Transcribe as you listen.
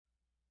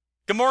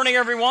Good morning,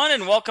 everyone,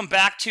 and welcome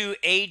back to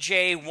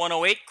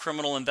AJ108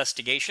 Criminal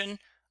Investigation.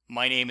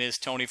 My name is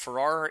Tony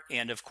Farrar,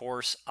 and of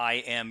course, I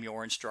am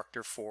your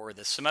instructor for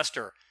this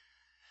semester.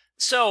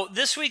 So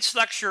this week's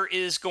lecture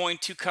is going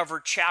to cover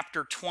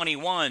Chapter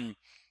 21,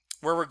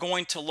 where we're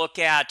going to look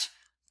at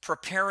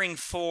preparing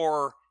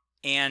for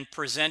and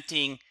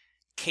presenting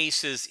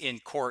cases in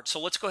court. So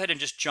let's go ahead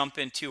and just jump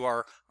into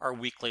our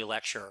weekly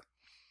lecture.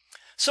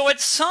 So at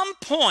some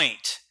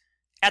point,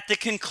 at the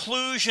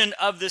conclusion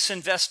of this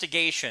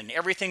investigation,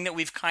 everything that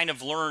we've kind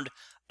of learned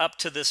up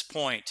to this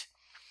point,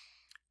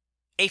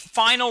 a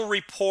final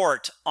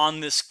report on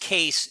this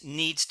case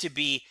needs to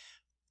be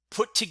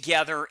put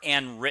together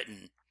and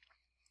written,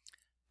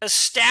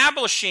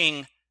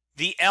 establishing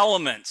the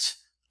elements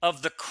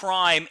of the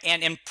crime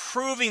and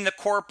improving the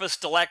corpus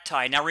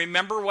delicti. Now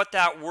remember what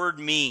that word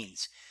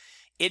means.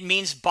 It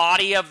means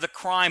body of the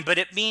crime, but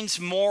it means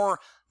more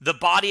the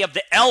body of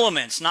the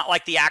elements, not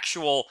like the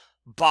actual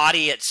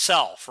body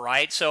itself,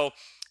 right? So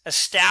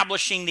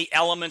establishing the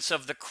elements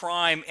of the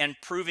crime and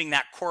proving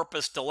that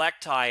corpus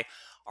delicti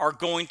are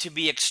going to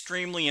be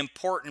extremely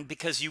important,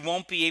 because you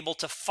won't be able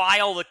to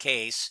file the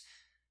case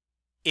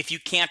if you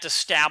can't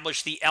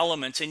establish the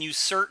elements, and you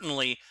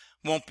certainly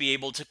won't be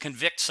able to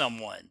convict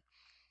someone.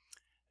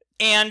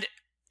 And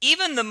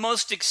even the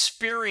most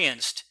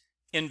experienced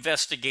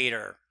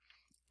investigator,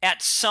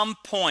 at some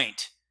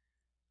point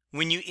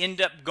when you end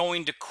up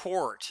going to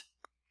court,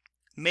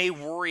 may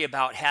worry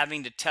about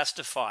having to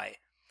testify.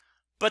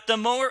 But the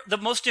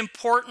most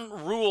important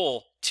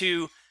rule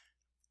to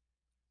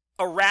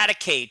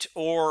eradicate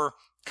or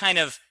kind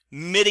of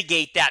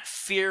mitigate that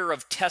fear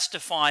of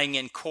testifying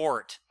in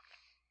court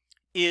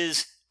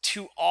is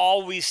to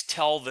always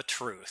tell the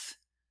truth.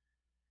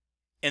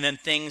 And then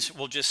things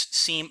will just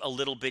seem a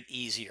little bit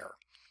easier.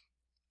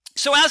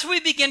 So as we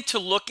begin to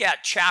look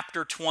at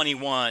Chapter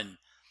 21,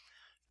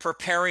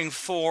 preparing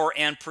for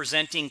and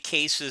presenting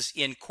cases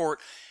in court,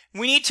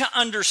 we need to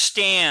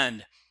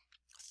understand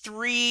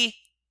three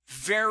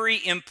very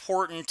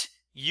important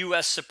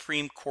U.S.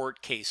 Supreme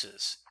Court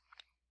cases.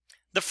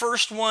 The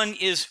first one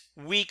is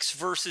Weeks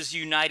versus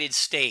United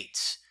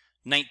States,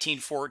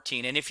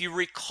 1914. And if you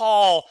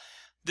recall,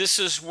 this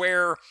is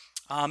where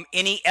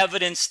any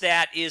evidence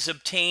that is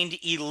obtained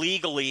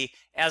illegally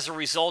as a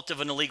result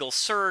of an illegal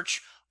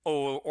search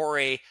or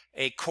a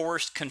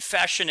coerced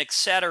confession,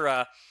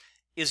 etc.,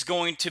 is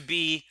going to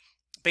be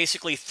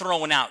basically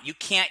thrown out. You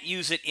can't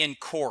use it in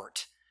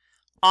court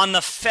on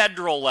the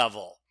federal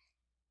level.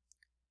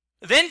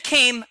 Then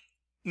came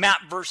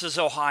Mapp versus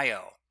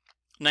Ohio,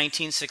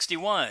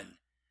 1961.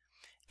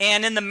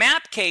 And in the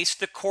Mapp case,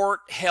 the court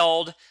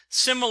held,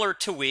 similar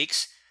to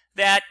Weeks,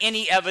 that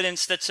any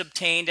evidence that's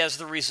obtained as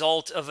the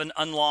result of an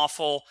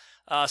unlawful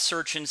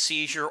search and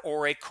seizure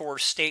or a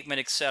coerced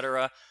statement,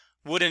 etc.,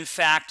 would in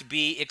fact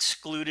be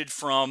excluded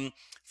from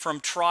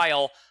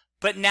trial.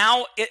 But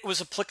now it was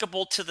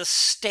applicable to the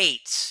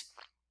states.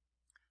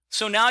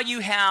 So now you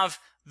have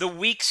the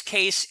Weeks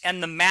case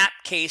and the Mapp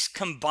case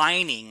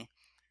combining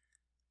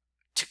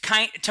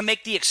to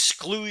make the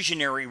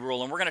exclusionary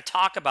rule. And we're going to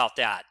talk about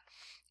that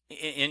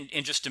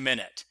in just a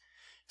minute.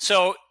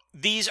 So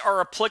these are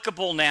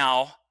applicable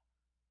now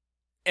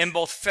in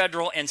both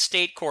federal and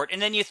state court. And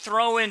then you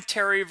throw in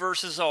Terry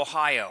versus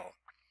Ohio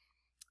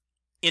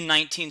in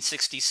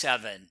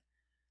 1967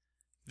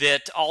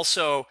 that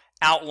also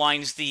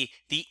outlines the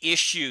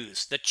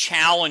issues, the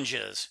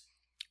challenges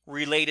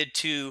related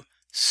to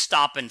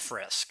stop and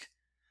frisk.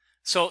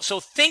 So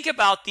think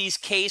about these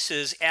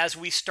cases as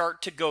we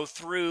start to go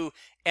through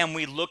and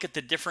we look at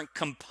the different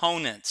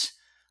components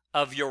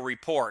of your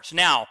report.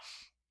 Now,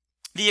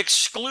 the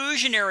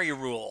exclusionary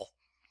rule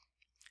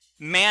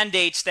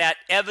mandates that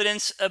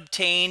evidence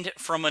obtained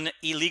from an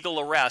illegal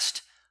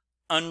arrest,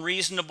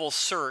 unreasonable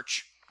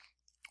search,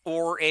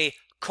 or a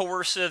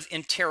coercive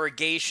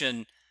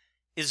interrogation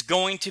is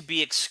going to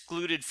be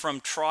excluded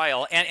from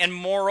trial. And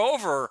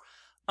moreover,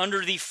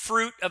 under the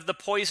fruit of the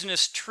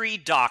poisonous tree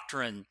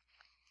doctrine,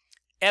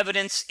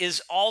 evidence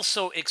is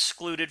also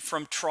excluded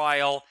from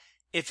trial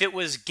if it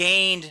was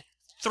gained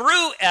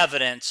through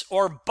evidence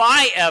or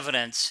by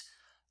evidence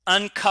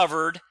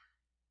uncovered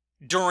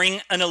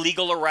during an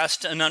illegal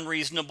arrest, an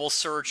unreasonable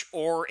search,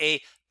 or a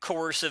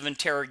coercive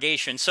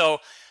interrogation. So,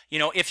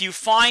 if you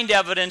find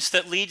evidence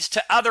that leads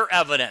to other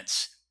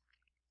evidence,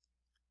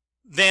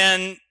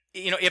 then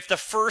if the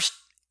first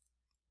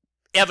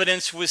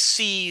evidence was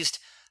seized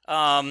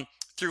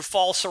through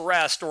false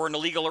arrest or an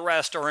illegal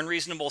arrest or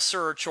unreasonable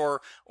search or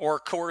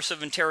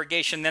coercive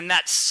interrogation, then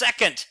that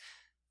second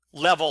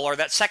level or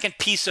that second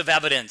piece of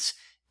evidence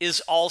is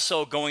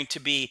also going to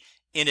be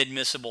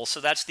inadmissible. So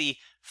that's the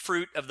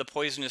fruit of the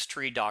poisonous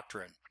tree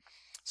doctrine.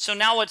 So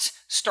now let's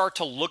start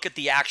to look at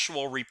the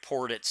actual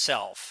report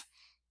itself.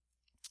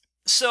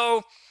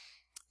 So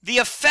the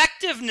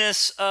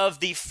effectiveness of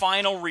the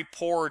final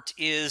report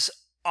is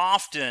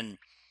often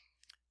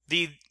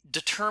the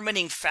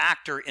determining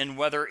factor in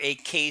whether a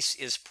case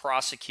is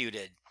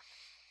prosecuted.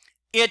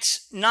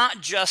 It's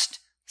not just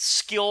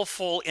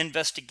skillful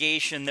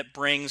investigation that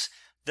brings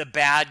the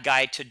bad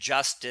guy to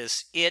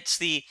justice. It's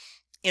the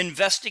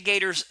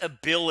investigators'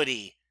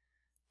 ability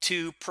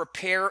to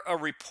prepare a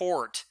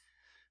report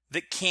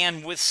that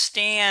can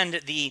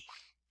withstand the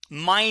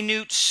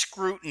minute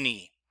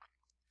scrutiny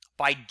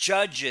by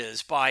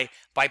judges, by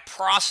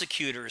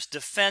prosecutors,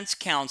 defense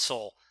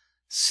counsel,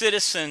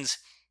 citizens,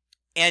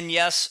 and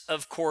yes,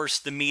 of course,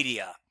 the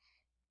media.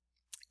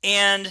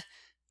 And,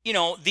 you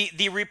know,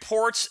 the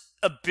report's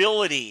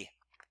ability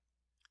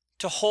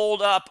to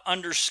hold up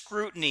under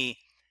scrutiny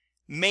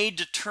may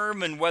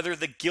determine whether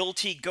the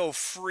guilty go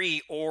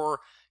free or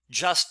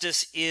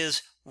justice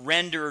is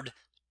rendered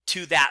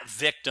to that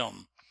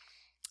victim.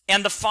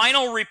 And the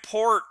final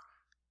report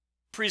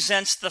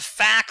presents the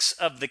facts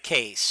of the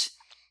case,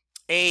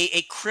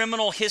 a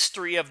criminal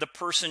history of the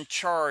person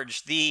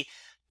charged, the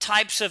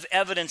types of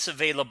evidence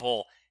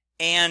available,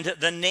 and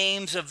the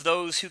names of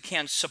those who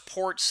can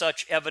support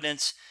such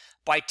evidence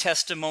by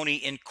testimony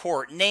in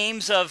court.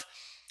 Names of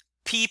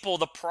people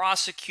the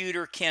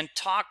prosecutor can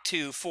talk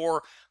to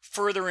for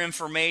further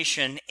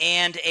information,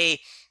 and a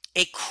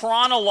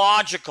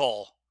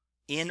chronological,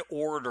 in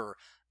order,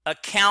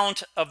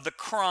 account of the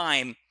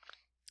crime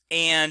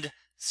and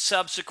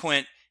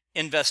subsequent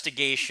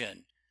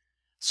investigation.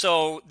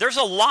 So there's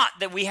a lot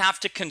that we have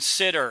to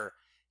consider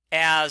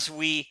as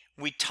we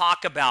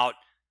talk about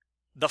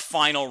the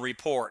final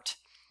report.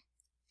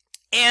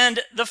 And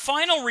the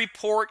final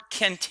report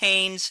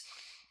contains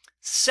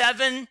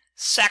 7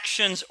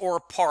 sections or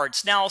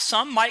parts. Now,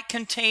 some might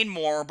contain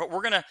more, but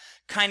we're going to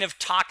kind of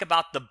talk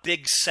about the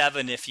big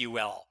 7, if you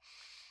will.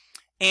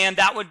 And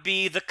that would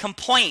be the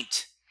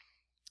complaint,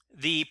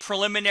 the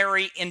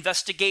preliminary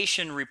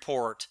investigation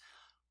report,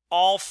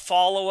 all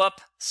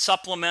follow-up,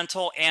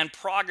 supplemental, and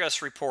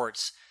progress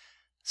reports,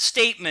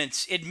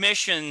 statements,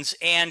 admissions,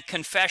 and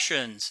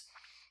confessions,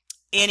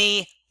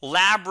 any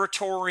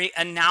laboratory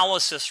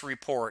analysis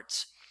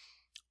reports,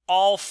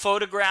 all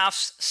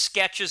photographs,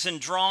 sketches, and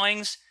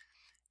drawings,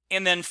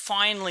 and then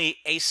finally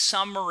a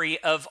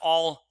summary of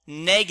all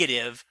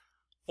negative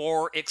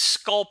or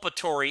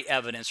exculpatory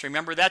evidence.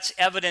 Remember, that's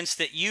evidence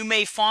that you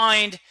may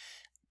find,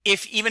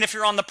 even if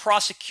you're on the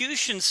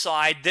prosecution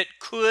side, that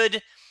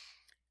could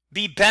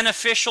be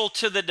beneficial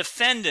to the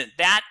defendant.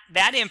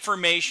 That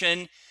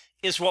information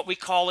is what we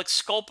call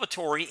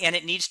exculpatory, and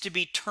it needs to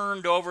be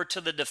turned over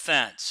to the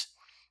defense.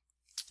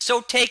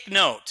 So take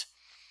note,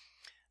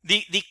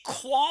 the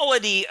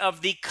quality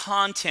of the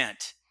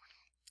content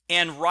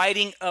and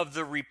writing of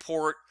the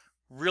report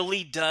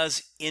really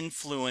does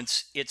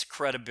influence its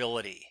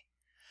credibility.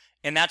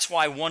 And that's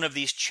why one of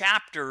these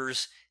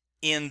chapters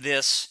in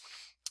this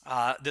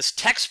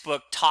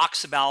textbook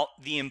talks about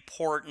the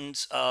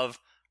importance of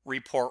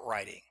report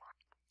writing.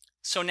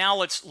 So now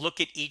let's look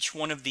at each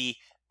one of the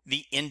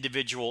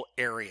individual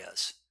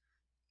areas.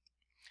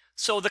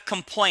 So the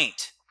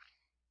complaint.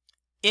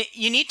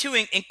 You need to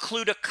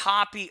include a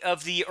copy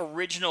of the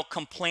original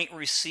complaint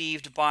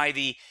received by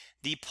the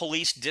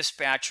police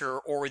dispatcher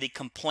or the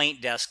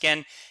complaint desk.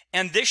 And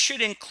this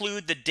should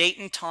include the date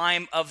and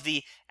time of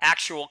the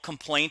actual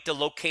complaint, the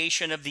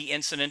location of the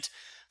incident,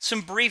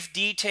 some brief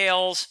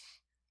details,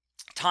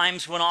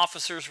 times when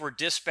officers were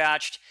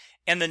dispatched,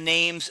 and the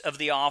names of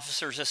the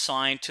officers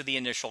assigned to the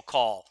initial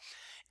call.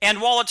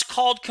 And while it's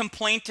called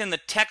complaint in the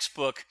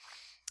textbook,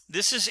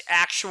 this is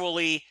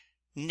actually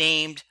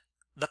named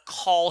the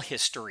call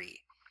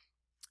history.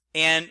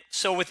 And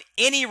so with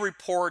any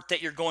report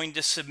that you're going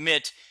to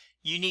submit,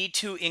 you need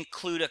to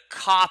include a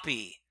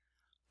copy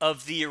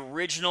of the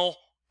original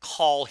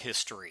call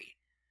history,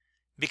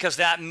 because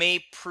that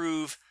may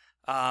prove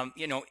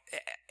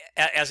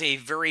as a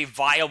very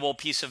viable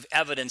piece of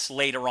evidence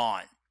later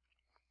on.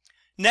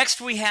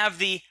 Next, we have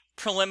the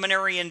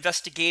preliminary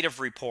investigative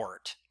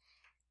report.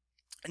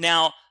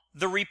 Now,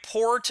 the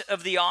report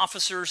of the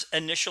officer's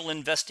initial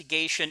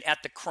investigation at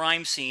the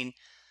crime scene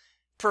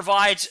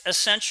provides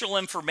essential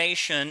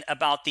information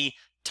about the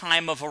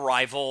time of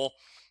arrival,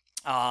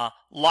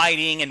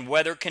 lighting and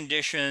weather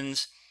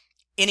conditions,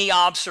 any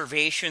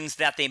observations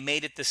that they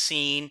made at the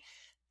scene,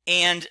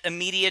 and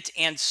immediate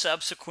and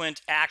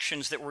subsequent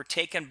actions that were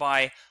taken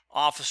by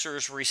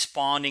officers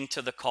responding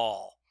to the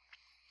call.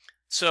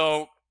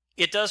 So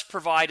it does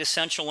provide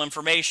essential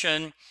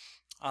information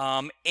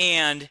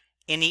and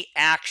any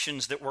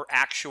actions that were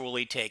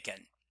actually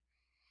taken.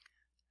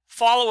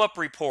 Follow-up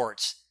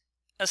reports.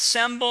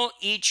 Assemble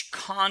each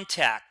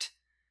contact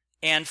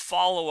and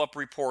follow-up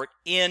report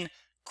in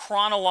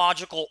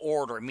chronological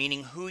order,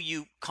 meaning who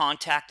you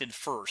contacted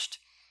first,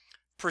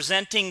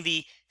 presenting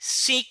the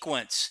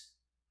sequence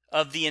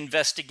of the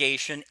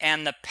investigation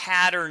and the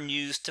pattern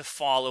used to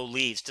follow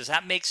leads. Does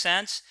that make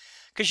sense?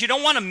 Because you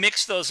don't want to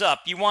mix those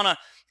up. You want to,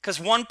 because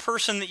one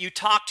person that you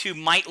talk to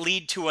might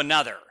lead to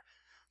another,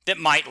 that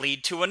might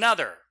lead to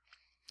another.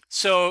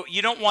 So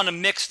you don't want to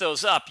mix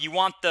those up. You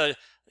want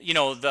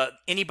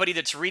anybody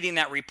that's reading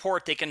that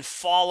report, they can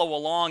follow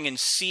along and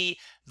see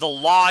the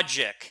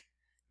logic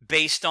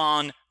based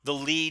on the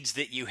leads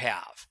that you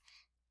have.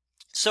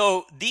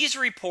 So these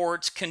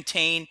reports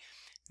contain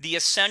the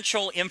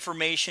essential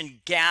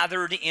information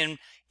gathered in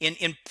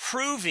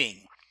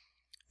proving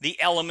the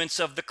elements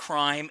of the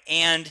crime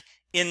and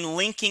in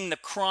linking the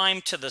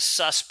crime to the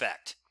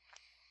suspect.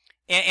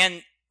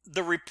 And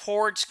the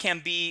reports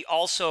can be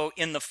also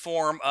in the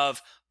form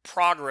of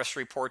progress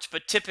reports,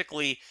 but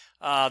typically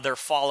they're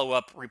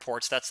follow-up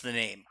reports. That's the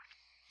name.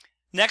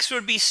 Next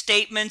would be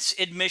statements,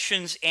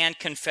 admissions, and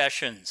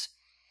confessions.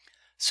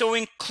 So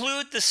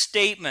include the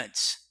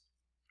statements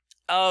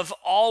of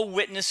all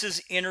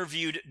witnesses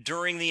interviewed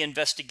during the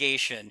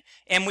investigation.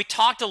 And we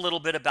talked a little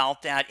bit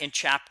about that in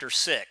Chapter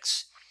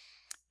 6.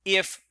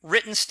 If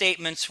written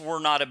statements were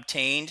not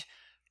obtained,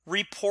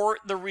 report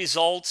the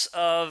results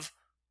of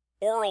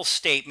oral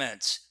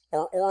statements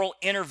or oral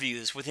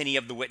interviews with any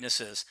of the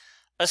witnesses.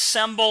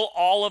 Assemble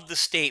all of the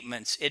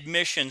statements,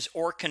 admissions,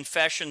 or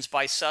confessions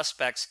by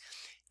suspects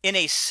in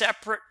a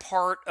separate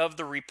part of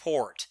the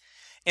report.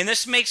 And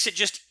this makes it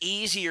just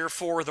easier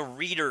for the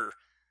reader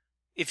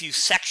if you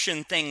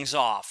section things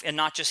off and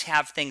not just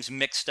have things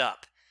mixed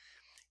up.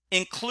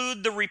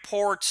 Include the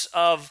reports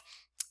of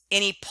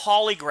any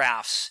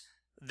polygraphs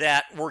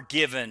that were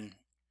given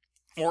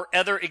or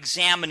other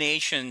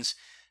examinations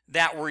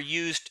that were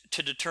used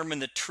to determine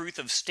the truth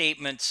of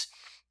statements,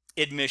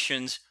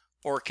 admissions,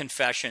 or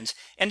confessions.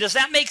 And does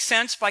that make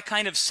sense by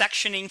kind of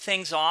sectioning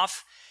things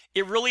off?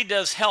 It really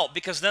does help,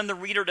 because then the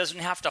reader doesn't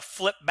have to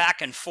flip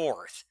back and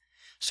forth.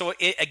 So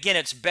again,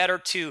 it's better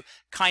to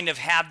kind of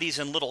have these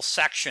in little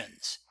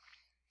sections.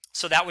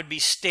 So that would be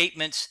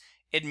statements,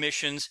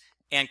 admissions,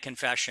 and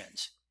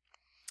confessions.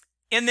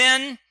 And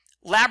then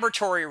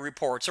laboratory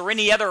reports or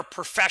any other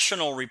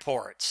professional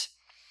reports.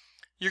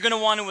 You're going to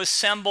want to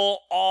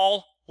assemble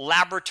all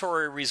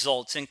laboratory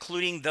results,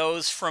 including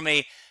those from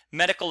a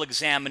medical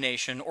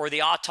examination or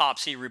the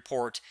autopsy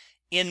report,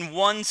 in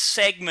one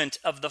segment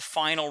of the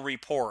final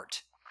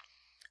report.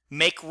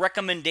 Make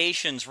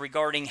recommendations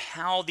regarding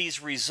how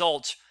these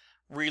results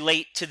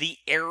relate to the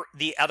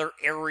other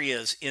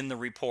areas in the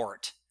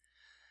report.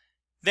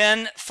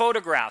 Then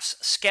photographs,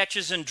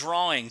 sketches, and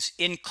drawings.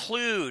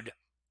 Include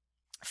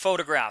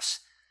photographs,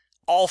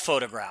 all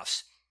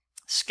photographs,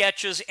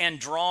 sketches, and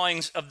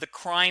drawings of the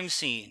crime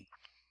scene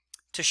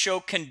to show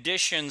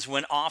conditions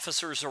when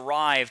officers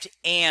arrived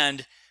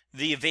and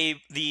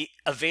the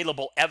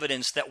available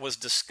evidence that was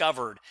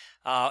discovered.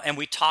 And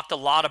we talked a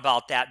lot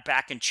about that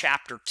back in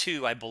Chapter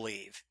 2, I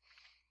believe.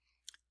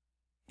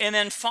 And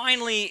then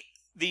finally,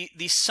 the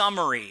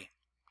summary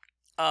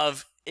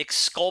of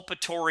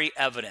exculpatory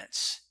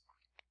evidence.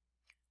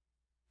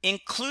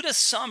 Include a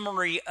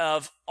summary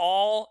of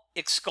all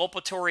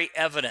exculpatory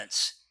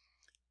evidence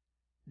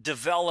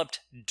developed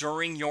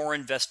during your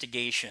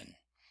investigation.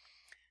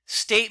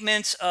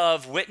 Statements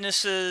of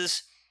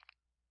witnesses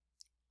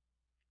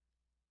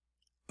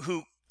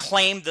who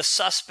claimed the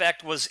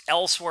suspect was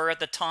elsewhere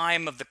at the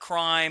time of the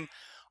crime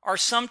are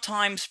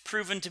sometimes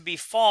proven to be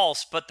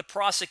false, but the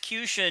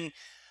prosecution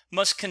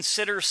must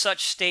consider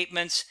such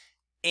statements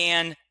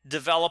and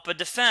develop a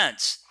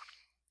defense.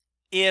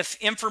 If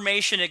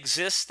information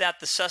exists that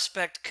the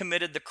suspect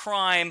committed the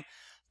crime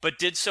but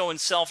did so in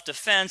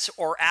self-defense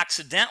or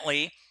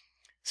accidentally,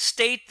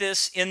 state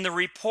this in the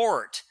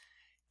report.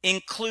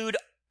 Include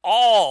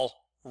all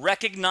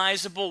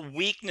recognizable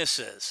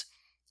weaknesses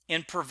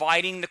in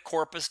providing the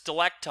corpus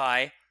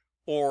delicti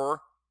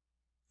or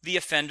the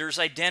offender's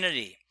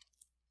identity.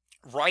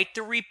 Write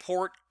the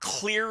report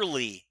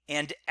clearly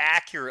and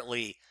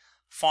accurately,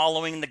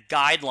 following the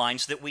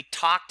guidelines that we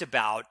talked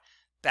about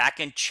back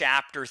in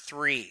Chapter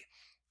 3.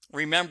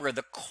 Remember,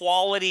 the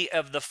quality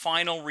of the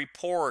final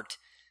report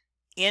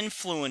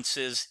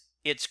influences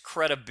its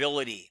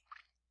credibility.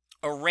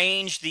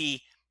 Arrange the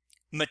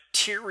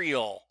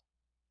material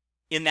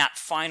in that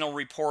final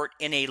report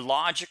in a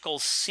logical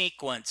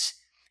sequence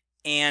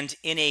and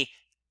in a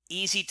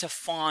easy to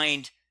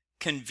find,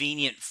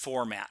 convenient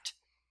format.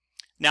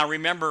 Now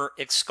remember,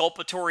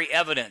 exculpatory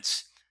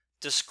evidence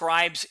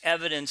describes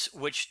evidence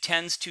which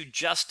tends to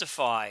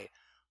justify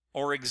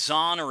or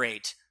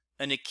exonerate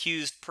an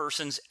accused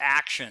person's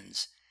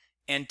actions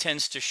and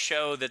tends to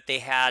show that they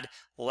had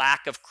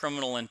lack of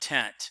criminal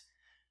intent.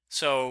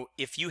 So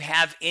if you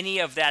have any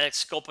of that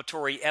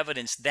exculpatory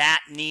evidence, that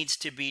needs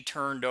to be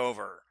turned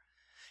over.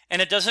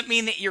 And it doesn't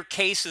mean that your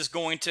case is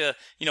going to,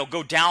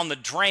 go down the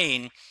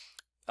drain.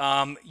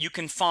 You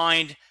can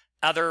find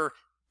other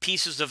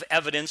pieces of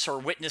evidence or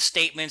witness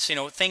statements,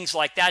 things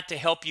like that to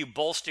help you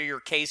bolster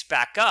your case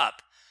back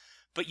up.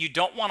 But you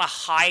don't want to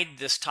hide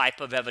this type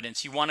of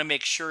evidence. You want to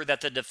make sure that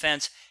the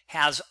defense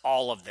has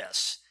all of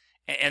this.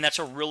 And that's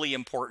a really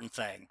important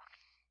thing.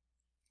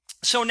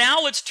 So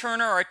now let's turn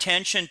our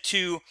attention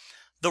to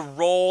the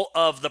role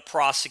of the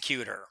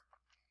prosecutor.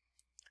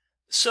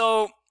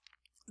 So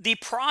the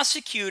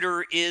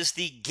prosecutor is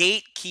the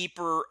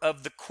gatekeeper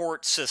of the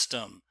court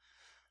system,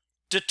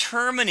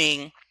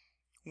 determining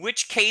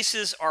which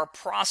cases are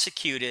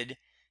prosecuted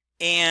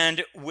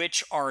and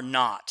which are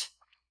not.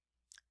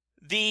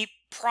 The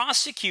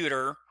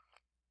prosecutor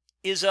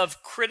is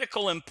of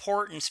critical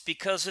importance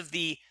because of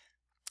the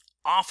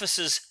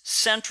office's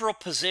central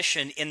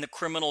position in the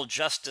criminal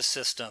justice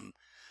system,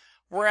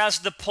 whereas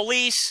the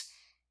police,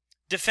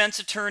 defense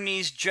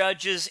attorneys,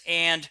 judges,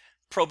 and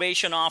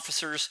probation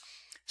officers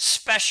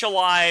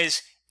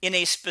specialize in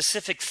a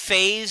specific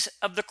phase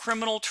of the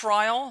criminal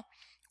trial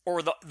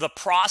or the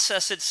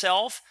process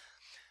itself.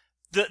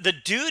 The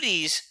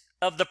duties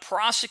of the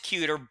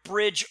prosecutor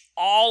bridge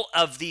all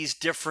of these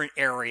different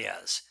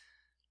areas.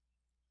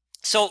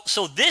 So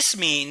this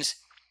means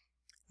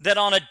that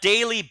on a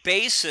daily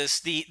basis,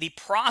 the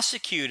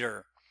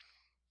prosecutor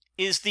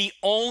is the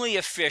only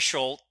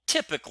official,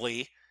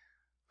 typically,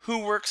 who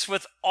works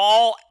with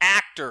all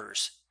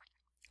actors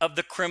of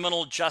the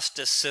criminal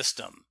justice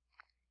system.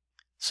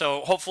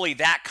 So hopefully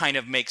that kind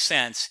of makes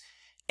sense.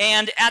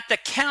 And at the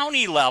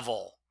county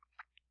level,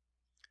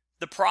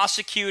 the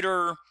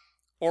prosecutor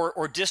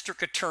or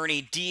district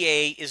attorney,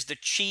 DA, is the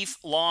chief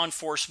law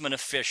enforcement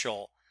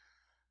official.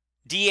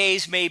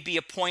 DAs may be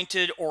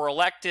appointed or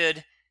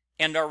elected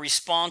and are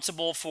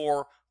responsible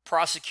for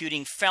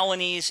prosecuting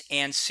felonies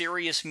and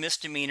serious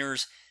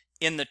misdemeanors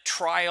in the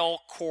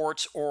trial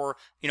courts or,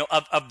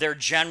 of their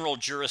general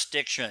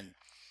jurisdiction.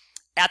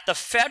 At the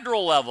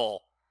federal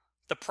level,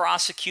 the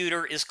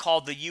prosecutor is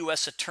called the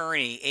U.S.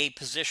 Attorney, a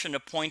position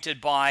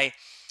appointed by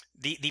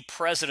the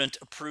president,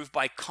 approved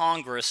by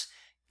Congress,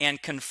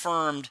 and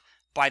confirmed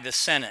by the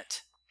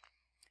Senate.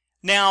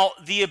 Now,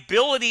 the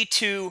ability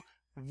to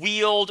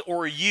wield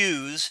or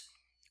use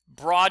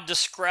broad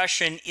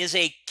discretion is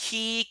a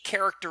key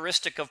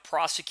characteristic of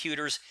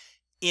prosecutors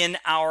in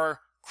our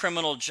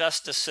criminal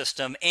justice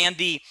system, and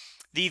the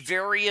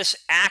various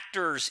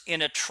actors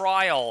in a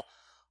trial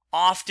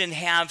often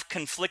have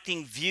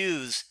conflicting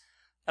views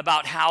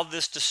about how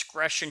this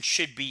discretion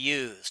should be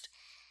used.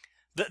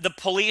 The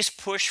police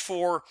push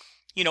for,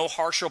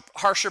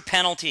 harsher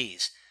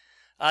penalties.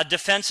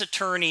 Defense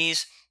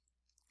attorneys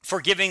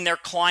for giving their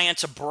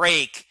clients a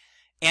break,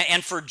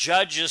 and for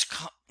judges,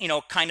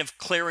 kind of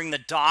clearing the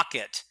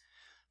docket.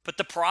 But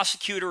the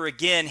prosecutor,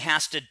 again,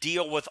 has to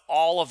deal with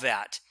all of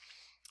that.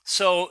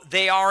 So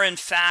they are, in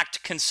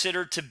fact,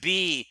 considered to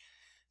be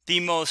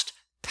the most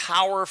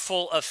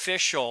powerful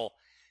official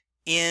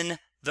in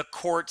the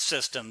court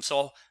system.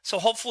 So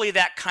hopefully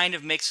that kind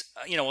of makes,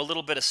 a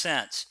little bit of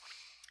sense.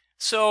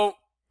 So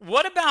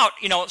what about,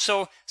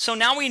 so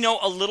now we know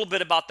a little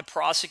bit about the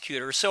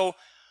prosecutor. So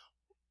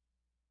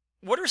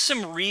what are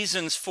some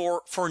reasons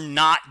for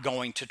not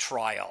going to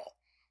trial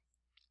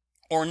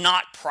or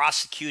not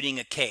prosecuting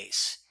a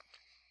case?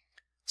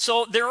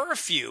 So there are a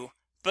few,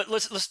 but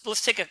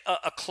let's take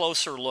a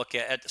closer look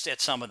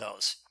at some of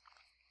those.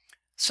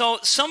 So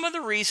some of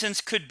the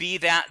reasons could be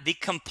that the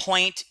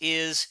complaint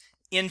is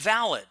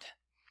invalid,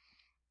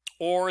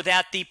 or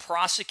that the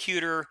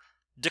prosecutor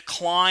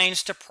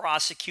declines to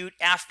prosecute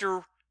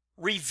after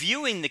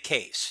reviewing the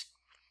case.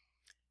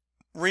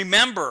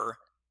 Remember,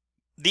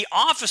 the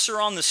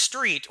officer on the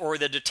street or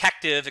the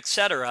detective,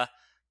 etc.,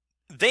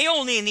 they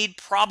only need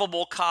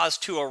probable cause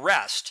to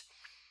arrest,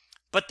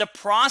 but the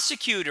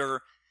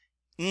prosecutor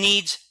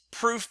needs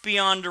proof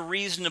beyond a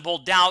reasonable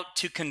doubt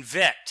to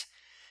convict.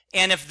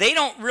 And if they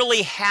don't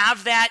really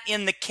have that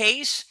in the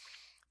case,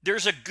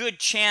 there's a good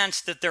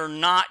chance that they're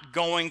not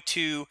going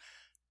to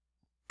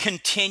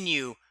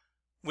continue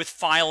with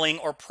filing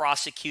or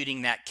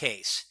prosecuting that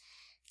case.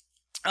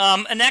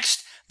 The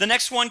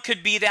next one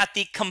could be that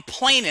the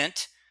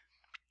complainant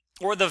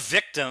or the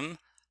victim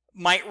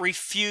might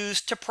refuse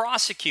to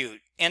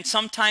prosecute. And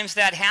sometimes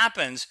that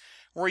happens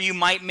where you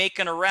might make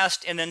an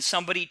arrest and then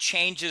somebody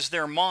changes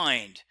their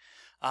mind.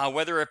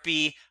 Whether it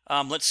be,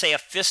 let's say, a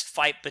fist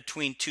fight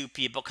between two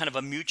people, kind of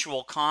a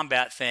mutual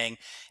combat thing.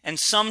 And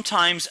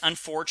sometimes,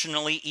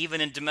 unfortunately,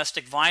 even in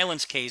domestic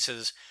violence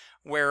cases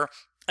where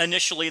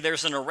initially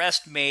there's an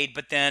arrest made,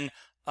 but then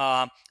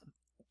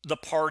the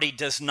party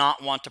does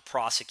not want to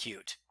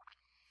prosecute.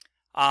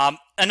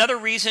 Another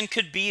reason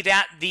could be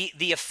that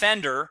the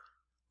offender,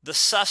 the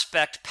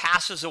suspect,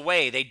 passes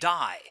away, they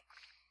die.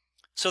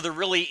 So there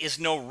really is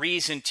no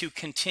reason to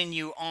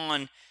continue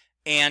on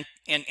and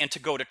to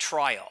go to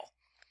trial.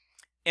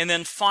 And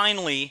then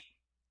finally,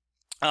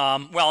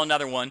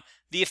 another one,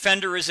 the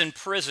offender is in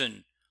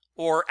prison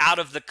or out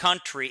of the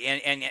country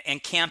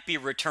and can't be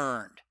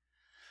returned.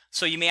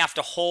 So you may have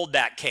to hold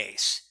that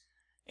case.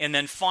 And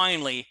then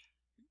finally,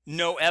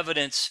 no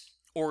evidence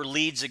or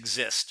leads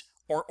exist,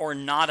 or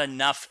not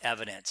enough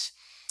evidence.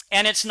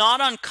 And it's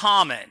not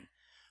uncommon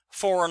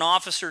for an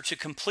officer to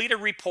complete a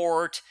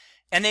report,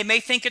 and they may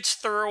think it's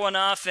thorough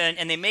enough,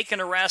 and they make an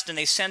arrest, and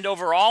they send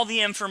over all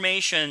the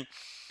information,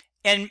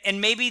 and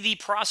maybe the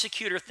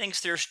prosecutor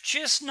thinks there's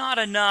just not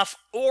enough,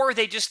 or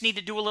they just need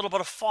to do a little bit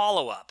of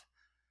follow-up.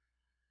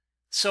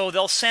 So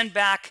they'll send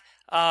back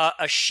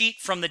a sheet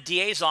from the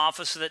DA's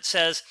office that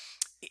says,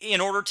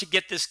 in order to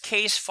get this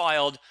case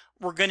filed,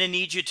 we're going to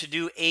need you to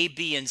do A,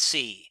 B, and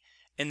C,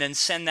 and then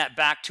send that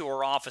back to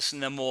our office,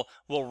 and then we'll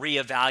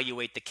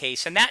reevaluate the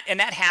case. And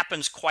that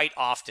happens quite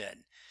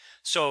often.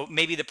 So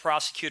maybe the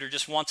prosecutor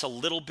just wants a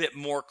little bit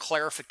more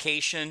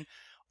clarification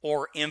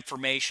or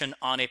information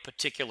on a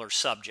particular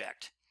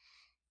subject.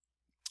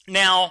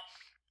 Now,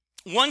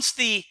 once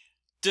the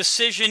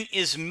decision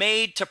is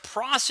made to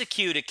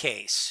prosecute a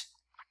case,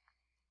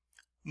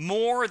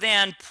 more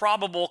than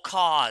probable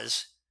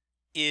cause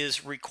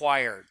is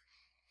required.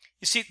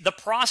 You see, the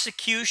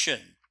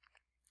prosecution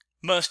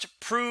must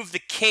prove the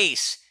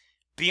case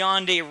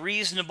beyond a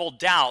reasonable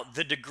doubt,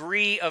 the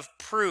degree of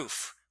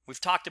proof,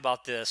 we've talked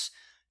about this,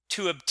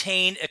 to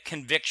obtain a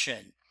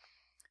conviction.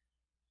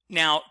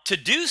 Now, to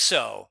do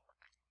so,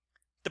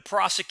 the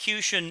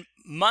prosecution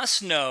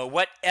must know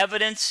what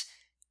evidence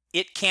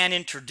it can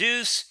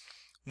introduce,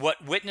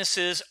 what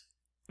witnesses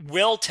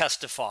will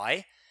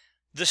testify,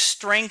 the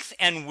strength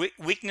and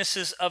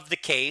weaknesses of the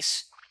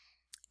case,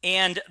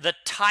 and the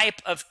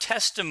type of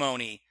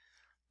testimony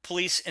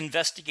police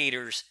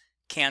investigators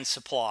can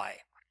supply.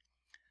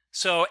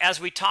 So as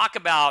we talk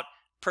about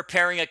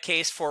preparing a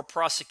case for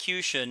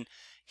prosecution,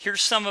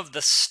 here's some of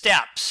the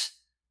steps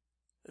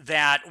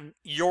that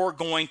you're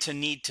going to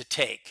need to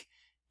take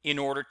in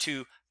order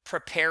to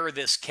prepare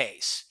this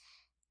case.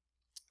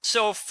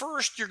 So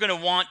first, you're going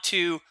to want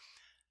to,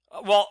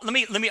 well,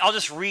 I'll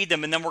just read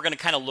them and then we're going to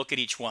kind of look at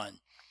each one.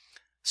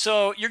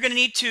 So you're going to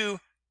need to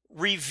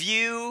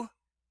review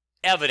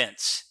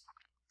evidence.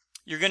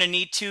 You're going to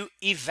need to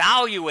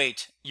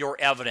evaluate your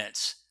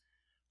evidence.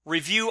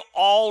 Review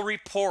all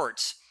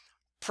reports.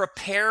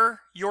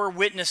 Prepare your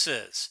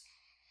witnesses.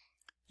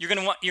 You're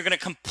going to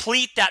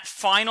complete that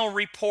final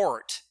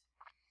report,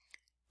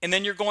 and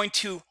then you're going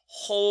to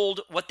hold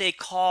what they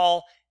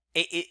call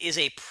is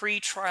a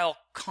pretrial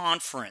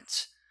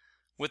conference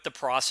with the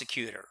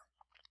prosecutor.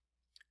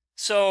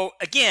 So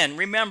again,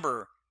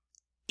 remember,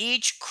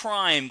 each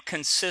crime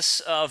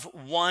consists of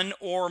one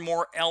or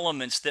more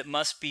elements that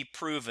must be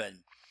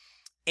proven,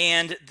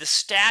 and the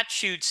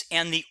statutes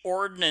and the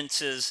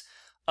ordinances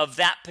of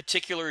that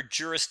particular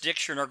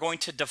jurisdiction are going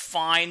to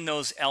define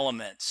those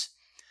elements.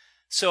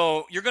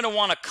 So you're going to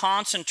want to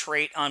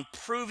concentrate on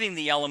proving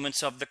the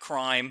elements of the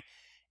crime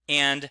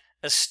and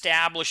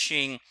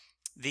establishing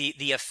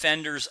the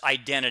offender's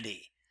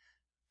identity.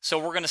 So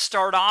we're going to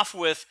start off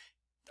with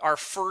our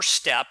first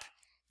step,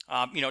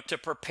 to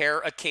prepare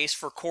a case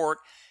for court,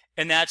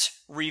 and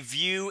that's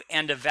review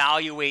and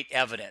evaluate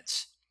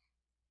evidence.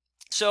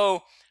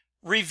 So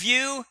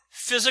review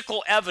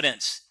physical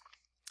evidence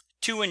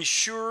to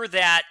ensure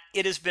that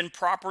it has been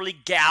properly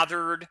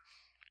gathered,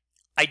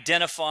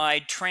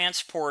 identified,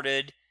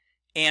 transported,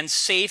 and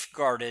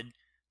safeguarded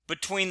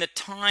between the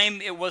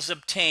time it was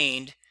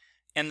obtained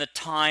and the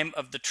time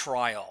of the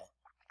trial.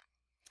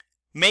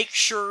 Make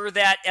sure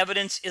that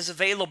evidence is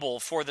available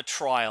for the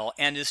trial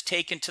and is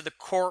taken to the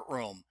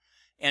courtroom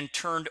and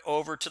turned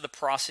over to the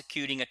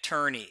prosecuting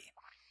attorney.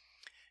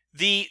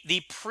 The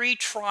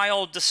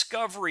pretrial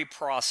discovery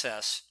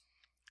process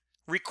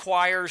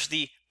requires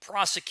the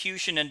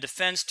prosecution and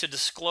defense to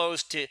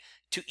disclose to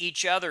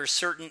each other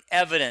certain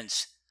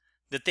evidence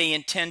that they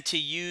intend to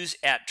use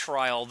at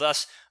trial,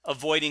 thus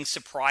avoiding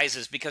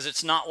surprises, because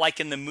it's not like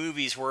in the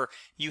movies where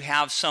you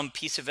have some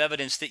piece of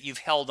evidence that you've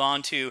held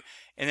on to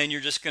and then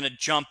you're just going to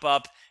jump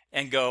up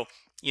and go,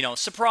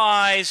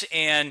 surprise,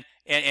 and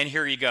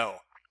here you go.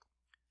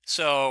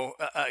 So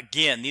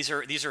again, these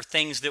are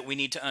things that we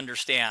need to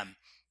understand.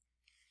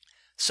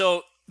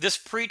 So this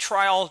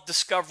pretrial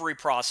discovery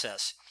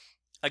process,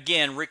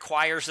 again,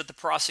 requires that the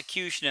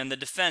prosecution and the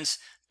defense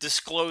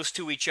disclose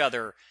to each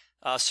other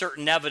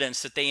certain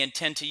evidence that they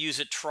intend to use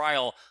at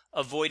trial,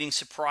 avoiding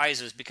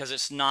surprises, because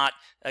it's not,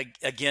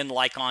 again,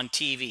 like on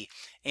TV.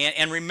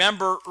 And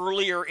remember,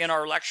 earlier in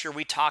our lecture,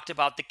 we talked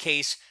about the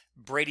case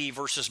Brady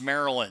versus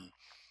Maryland.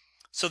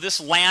 So this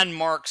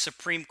landmark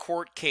Supreme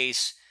Court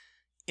case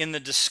in the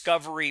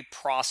discovery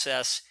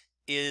process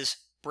is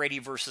Brady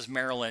versus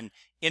Maryland,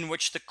 in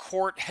which the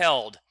court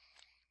held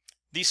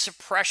the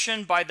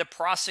suppression by the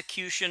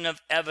prosecution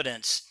of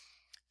evidence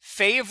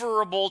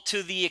favorable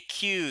to the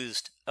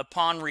accused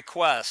upon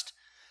request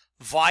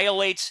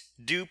violates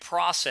due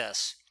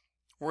process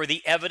where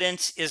the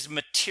evidence is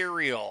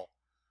material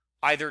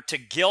either to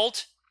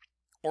guilt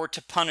or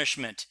to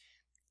punishment,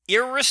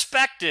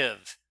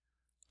 irrespective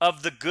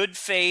of the good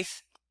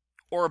faith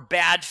or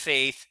bad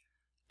faith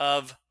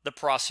of the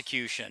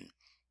prosecution.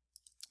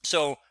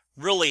 So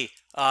really,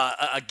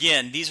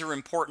 again, these are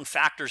important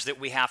factors that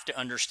we have to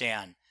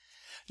understand.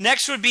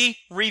 Next would be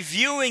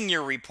reviewing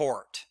your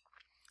report.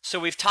 So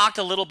we've talked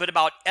a little bit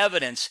about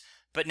evidence,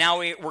 but now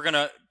we're going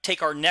to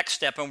take our next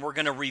step and we're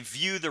going to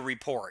review the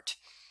report.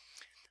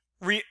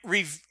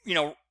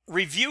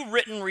 Review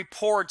written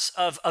reports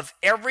of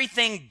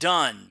everything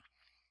done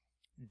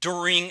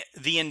during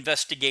the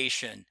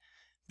investigation.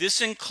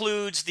 This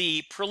includes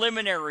the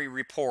preliminary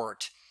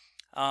report,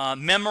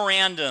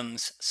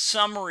 memorandums,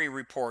 summary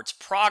reports,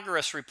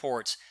 progress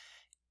reports,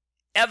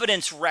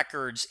 evidence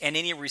records, and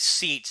any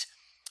receipts,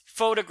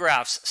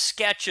 photographs,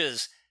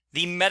 sketches,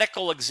 the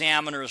medical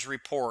examiner's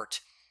report,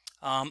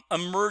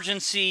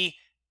 emergency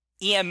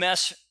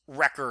EMS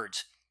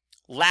records,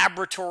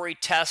 laboratory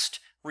test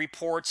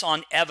reports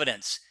on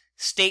evidence,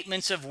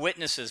 statements of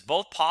witnesses,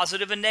 both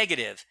positive and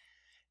negative,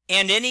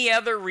 and any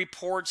other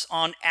reports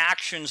on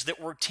actions that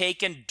were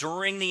taken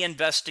during the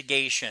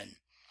investigation.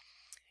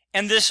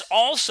 And this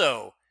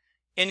also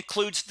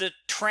includes the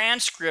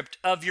transcript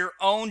of your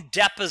own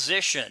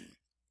deposition.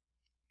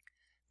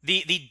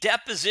 The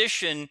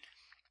deposition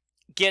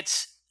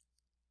gets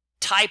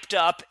typed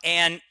up,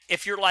 and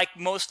if you're like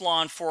most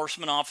law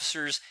enforcement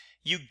officers,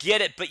 you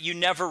get it, but you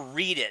never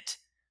read it,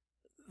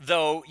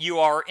 though you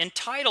are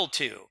entitled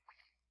to.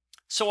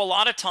 So a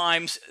lot of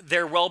times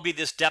there will be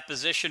this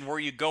deposition where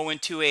you go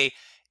into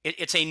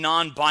it's a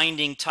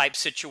non-binding type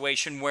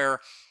situation where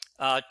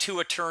two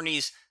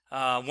attorneys,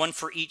 one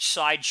for each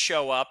side,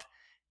 show up,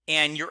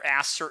 and you're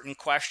asked certain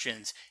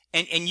questions.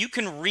 And you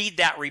can read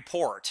that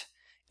report,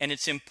 and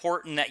it's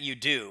important that you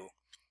do.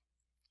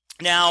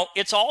 Now,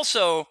 it's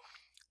also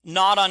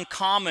not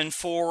uncommon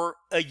for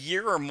a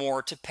year or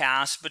more to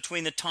pass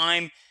between the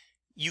time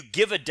you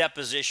give a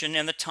deposition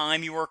and the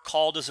time you are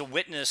called as a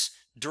witness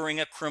during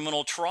a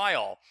criminal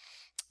trial.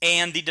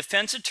 And the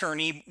defense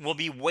attorney will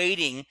be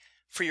waiting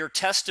for your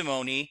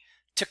testimony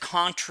to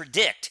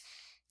contradict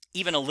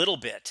even a little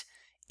bit.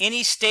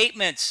 Any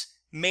statements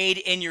made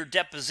in your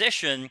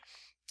deposition,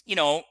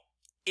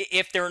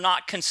 if they're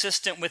not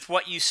consistent with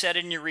what you said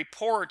in your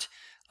report,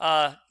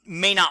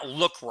 may not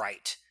look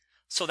right.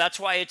 So that's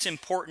why it's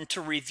important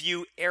to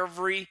review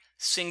every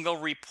single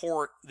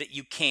report that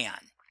you can.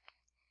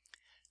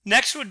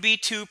 Next would be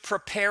to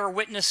prepare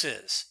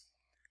witnesses.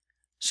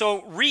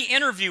 So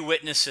re-interview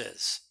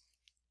witnesses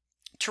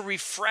to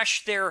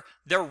refresh their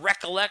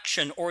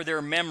recollection or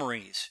their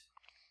memories.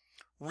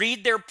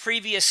 Read their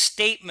previous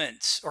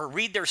statements or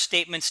read their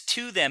statements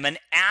to them and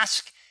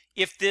ask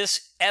if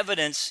this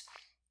evidence,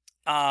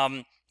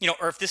 or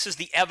if this is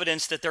the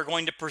evidence that they're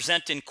going to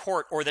present in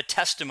court or the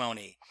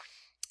testimony.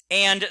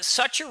 And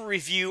such a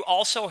review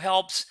also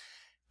helps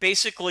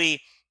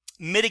basically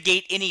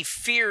mitigate any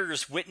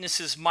fears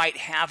witnesses might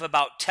have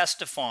about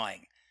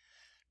testifying.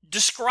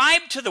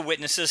 Describe to the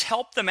witnesses,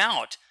 help them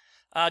out.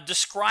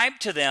 Describe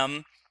to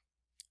them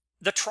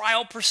the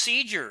trial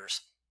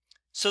procedures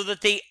so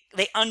that they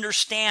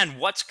understand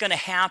what's going to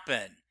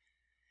happen,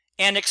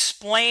 and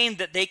explain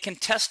that they can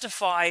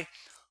testify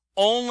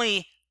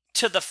only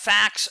to the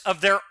facts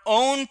of their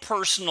own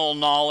personal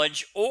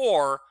knowledge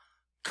or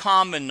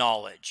common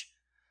knowledge.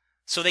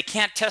 So they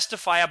can't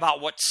testify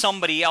about what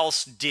somebody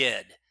else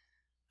did.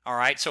 All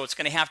right, so it's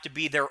going to have to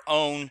be their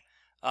own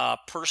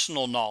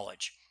personal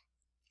knowledge.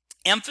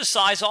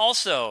 Emphasize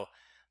also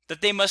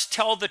that they must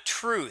tell the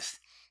truth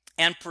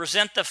and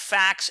present the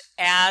facts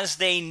as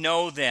they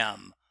know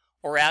them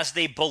or as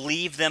they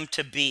believe them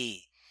to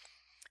be.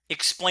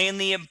 Explain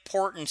the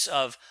importance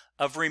of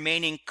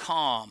remaining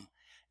calm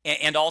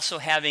and also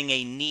having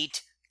a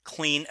neat,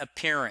 clean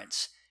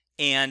appearance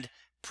and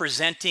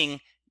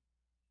presenting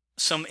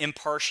some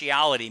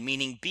impartiality,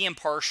 meaning be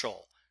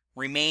impartial,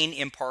 remain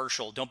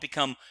impartial, don't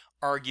become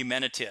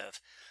argumentative.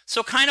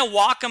 So kind of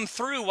walk them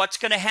through what's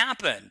going to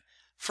happen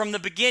from the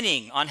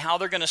beginning on how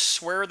they're going to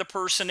swear the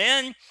person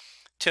in,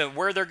 to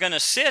where they're going to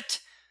sit,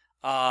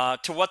 to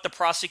what the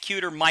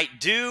prosecutor might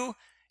do,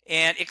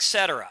 and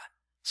etc.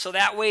 So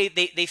that way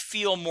they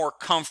feel more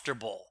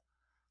comfortable.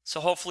 So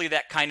hopefully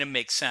that kind of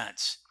makes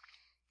sense.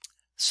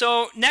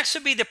 So next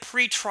would be the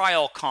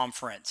pretrial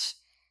conference.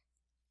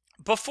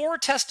 Before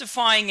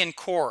testifying in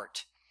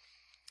court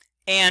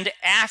and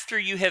after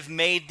you have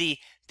made the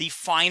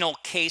final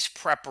case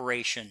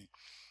preparation,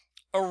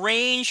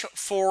 arrange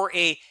for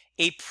a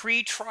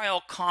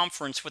pretrial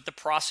conference with the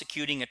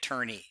prosecuting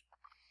attorney.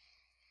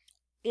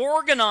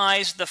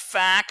 Organize the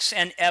facts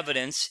and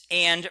evidence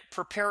and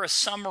prepare a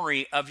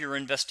summary of your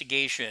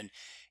investigation.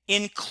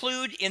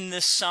 Include in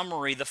this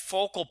summary the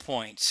focal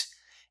points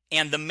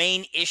and the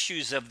main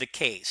issues of the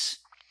case,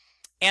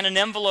 and an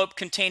envelope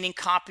containing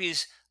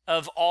copies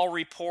of all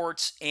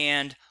reports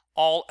and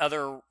all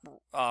other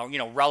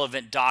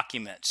relevant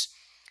documents.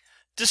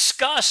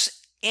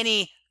 Discuss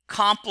any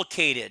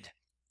complicated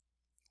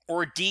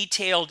or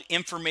detailed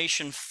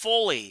information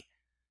fully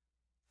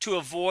to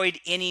avoid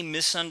any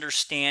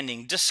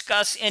misunderstanding.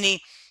 Discuss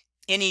any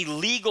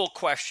legal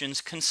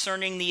questions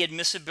concerning the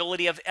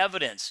admissibility of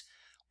evidence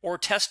or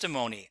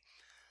testimony.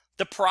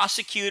 The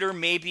prosecutor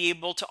may be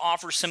able to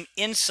offer some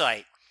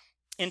insight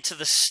into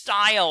the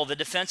style the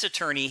defense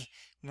attorney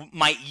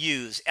might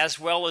use, as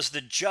well as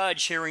the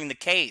judge hearing the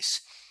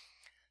case.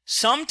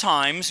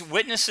 Sometimes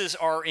witnesses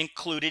are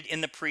included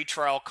in the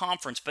pretrial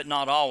conference, but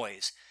not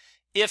always.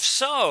 If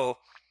so,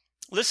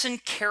 listen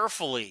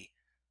carefully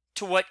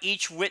to what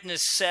each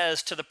witness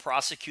says to the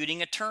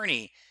prosecuting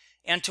attorney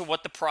and to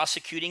what the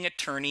prosecuting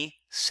attorney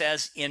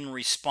says in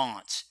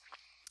response.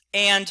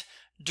 And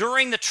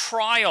during the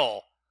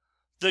trial,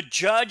 the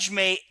judge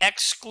may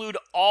exclude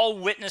all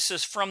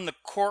witnesses from the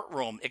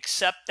courtroom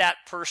except that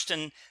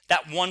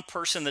one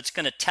person that's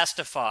going to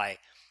testify.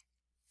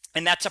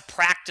 And that's a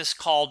practice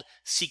called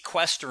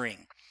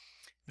sequestering.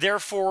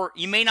 Therefore,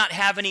 you may not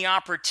have any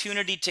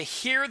opportunity to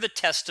hear the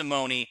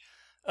testimony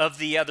of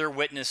the other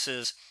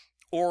witnesses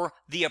or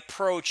the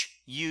approach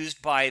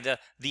used by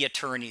the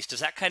attorneys.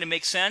 Does that kind of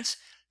make sense?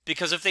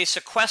 Because if they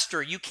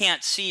sequester, you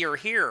can't see or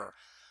hear.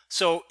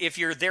 So if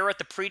you're there at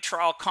the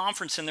pretrial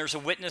conference and there's a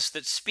witness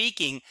that's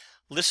speaking,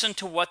 listen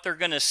to what they're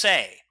going to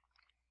say.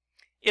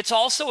 It's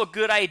also a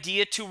good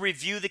idea to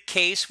review the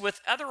case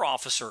with other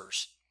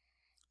officers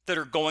that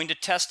are going to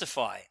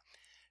testify.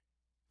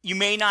 You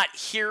may not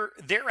hear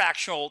their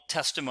actual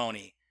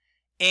testimony,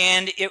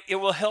 And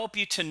it will help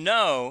you to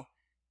know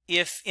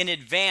if in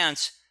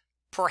advance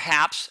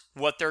perhaps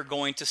what they're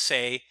going to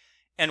say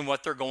and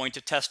what they're going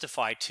to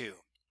testify to.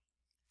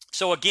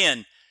 So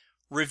again,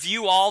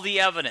 review all the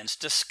evidence,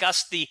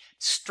 discuss the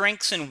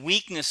strengths and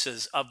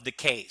weaknesses of the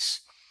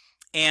case,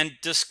 and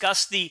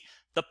discuss the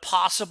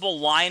possible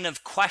line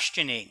of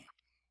questioning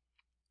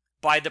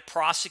by the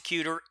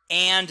prosecutor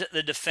and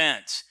the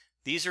defense.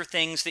 These are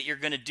things that you're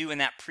going to do in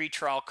that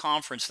pretrial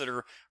conference that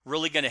are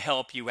really going to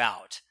help you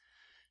out.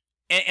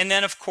 And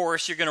then, of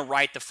course, you're going to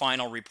write the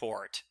final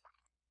report.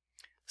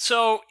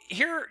 So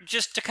here,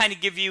 just to kind of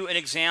give you an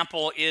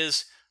example,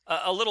 is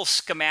a little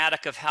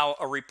schematic of how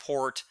a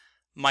report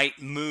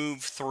might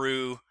move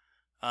through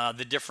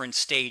the different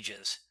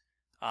stages.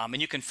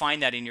 And you can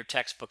find that in your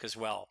textbook as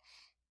well.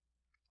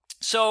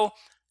 So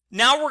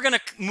now we're going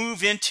to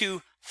move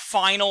into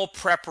final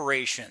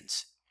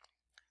preparations.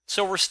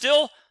 So we're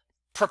still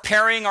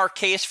preparing our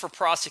case for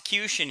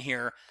prosecution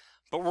here,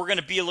 but we're going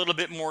to be a little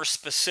bit more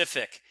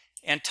specific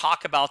and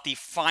talk about the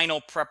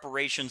final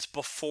preparations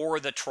before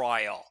the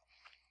trial.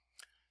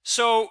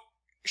 So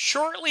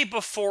shortly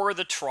before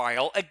the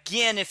trial,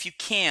 again, if you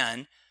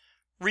can,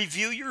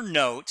 review your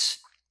notes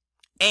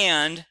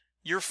and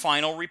your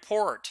final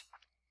report.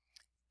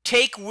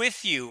 Take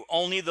with you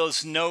only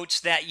those notes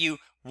that you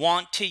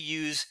want to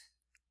use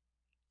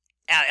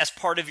as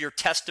part of your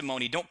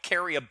testimony. Don't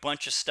carry a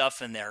bunch of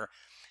stuff in there.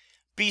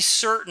 Be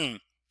certain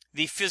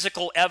the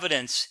physical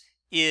evidence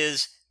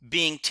is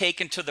being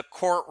taken to the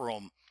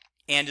courtroom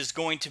and is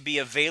going to be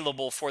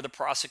available for the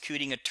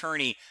prosecuting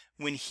attorney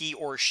when he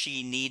or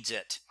she needs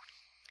it.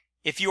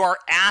 If you are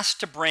asked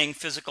to bring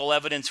physical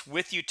evidence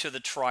with you to the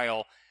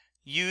trial,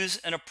 use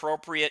an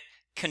appropriate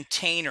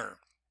container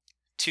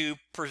to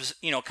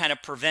kind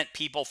of prevent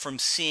people from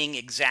seeing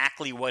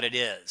exactly what it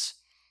is.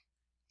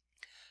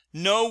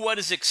 Know what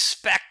is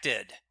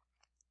expected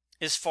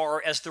as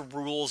far as the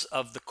rules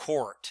of the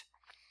court.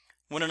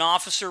 When an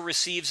officer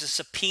receives a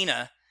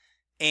subpoena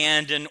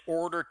and an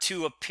order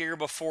to appear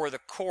before the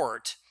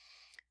court,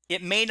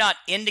 it may not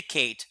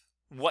indicate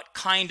what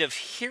kind of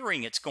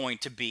hearing it's going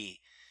to be.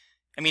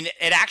 I mean,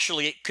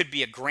 it could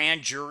be a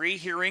grand jury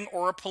hearing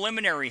or a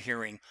preliminary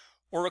hearing,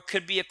 or it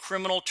could be a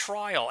criminal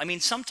trial. I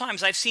mean,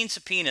 sometimes I've seen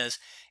subpoenas,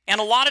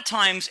 and a lot of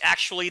times,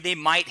 actually, they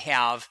might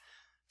have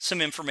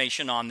some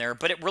information on there,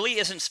 but it really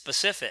isn't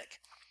specific.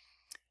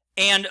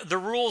 And the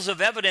rules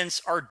of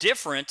evidence are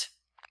different,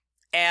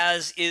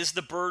 as is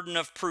the burden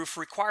of proof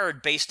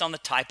required based on the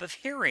type of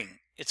hearing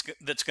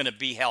that's going to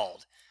be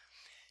held.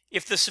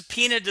 If the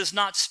subpoena does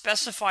not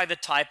specify the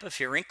type of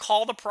hearing,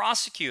 call the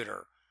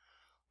prosecutor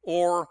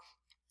or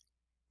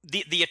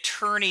the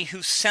attorney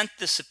who sent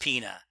the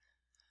subpoena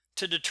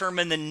to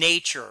determine the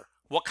nature.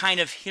 What kind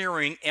of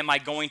hearing am I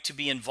going to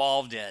be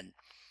involved in?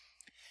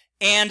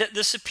 And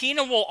the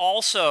subpoena will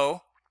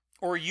also,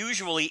 or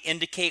usually,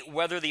 indicate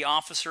whether the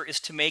officer is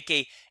to make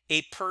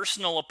a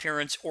personal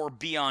appearance or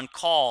be on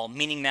call,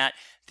 meaning that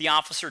the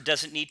officer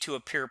doesn't need to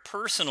appear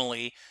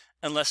personally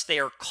unless they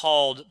are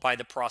called by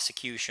the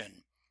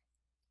prosecution.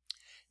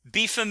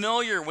 Be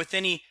familiar with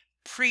any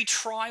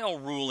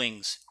pretrial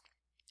rulings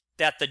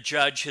that the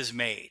judge has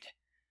made,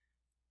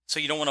 so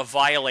you don't want to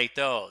violate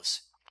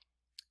those.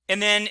 And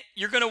then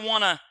you're going to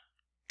want to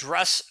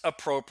dress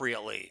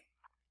appropriately.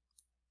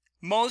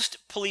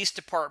 Most police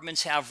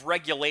departments have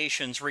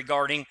regulations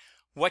regarding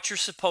what you're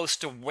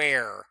supposed to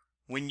wear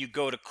when you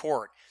go to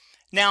court.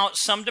 Now,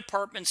 some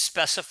departments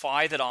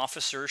specify that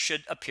officers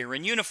should appear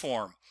in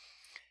uniform.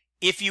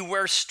 If you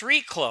wear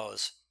street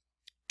clothes,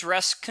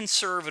 dress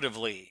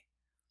conservatively.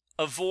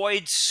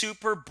 Avoid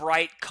super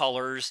bright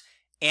colors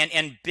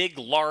and big,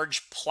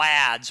 large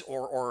plaids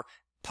or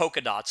polka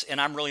dots. And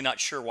I'm really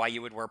not sure why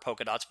you would wear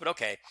polka dots, but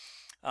okay.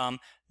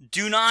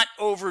 Do not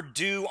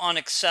overdo on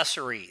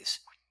accessories.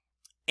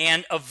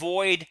 And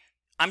avoid,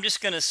 I'm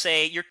just going to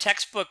say, your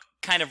textbook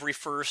kind of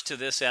refers to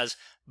this as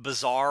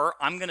bizarre.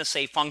 I'm going to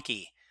say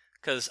funky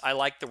because I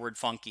like the word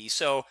funky.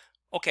 So,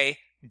 okay,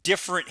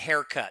 different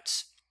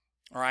haircuts,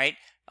 all right?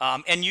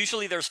 And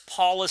usually there's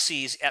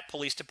policies at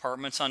police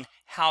departments on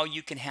how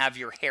you can have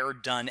your hair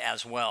done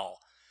as well.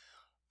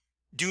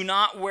 Do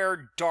not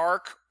wear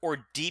dark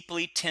or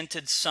deeply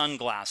tinted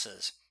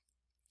sunglasses.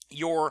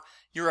 Your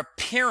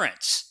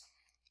appearance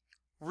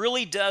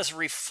really does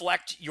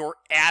reflect your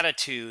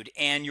attitude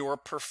and your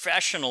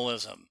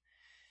professionalism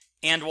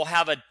and will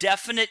have a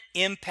definite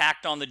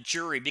impact on the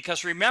jury,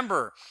 because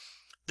remember,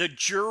 the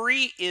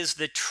jury is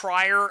the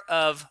trier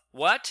of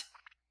what?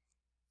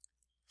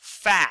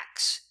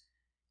 Facts.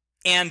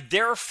 And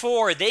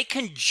therefore, they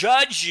can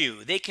judge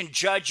you. They can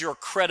judge your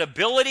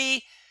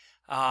credibility.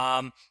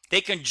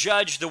 They can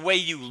judge the way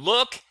you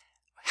look,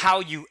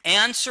 how you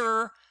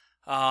answer,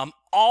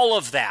 all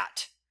of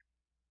that.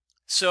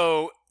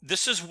 So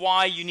this is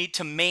why you need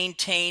to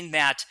maintain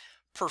that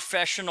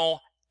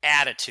professional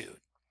attitude.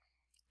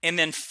 And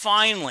then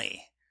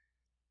finally,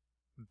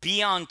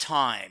 be on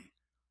time.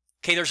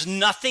 Okay, there's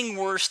nothing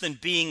worse than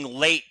being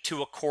late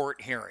to a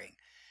court hearing.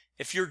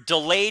 If you're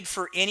delayed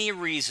for any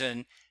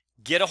reason,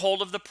 get a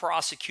hold of the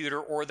prosecutor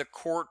or the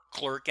court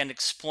clerk and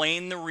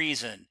explain the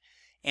reason,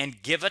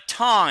 and give a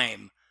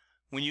time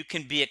when you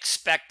can be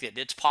expected.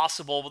 It's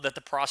possible that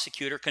the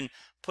prosecutor can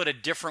put a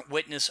different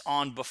witness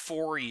on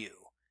before you.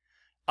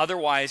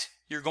 Otherwise,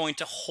 you're going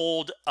to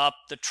hold up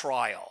the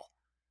trial.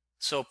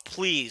 So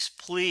please,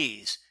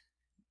 please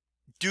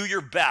do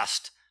your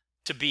best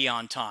to be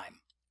on time.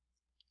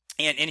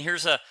 And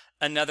here's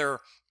another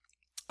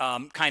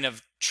kind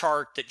of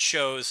chart that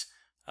shows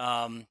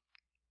the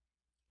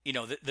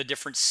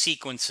different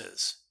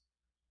sequences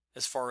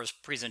as far as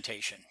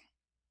presentation.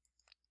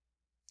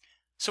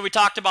 So we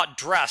talked about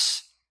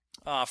dress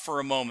for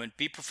a moment.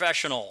 Be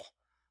professional.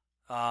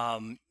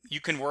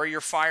 You can wear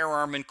your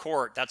firearm in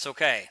court. That's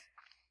okay.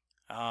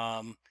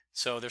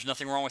 So there's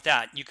nothing wrong with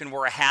that. You can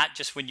wear a hat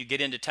just when you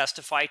get in to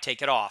testify.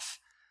 Take it off.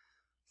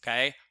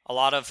 Okay. A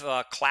lot of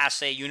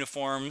Class A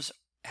uniforms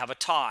have a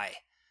tie.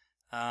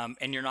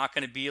 And you're not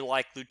going to be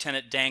like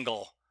Lieutenant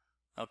Dangle.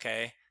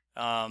 Okay.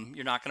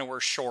 You're not going to wear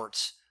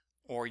shorts,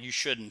 or you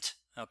shouldn't.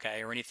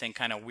 Okay. Or anything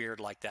kind of weird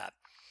like that.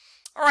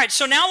 All right.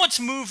 So now let's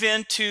move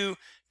into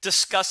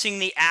discussing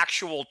the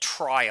actual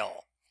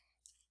trial.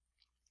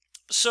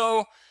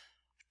 So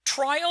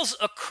trials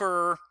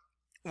occur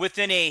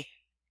within a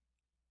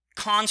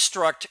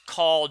construct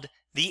called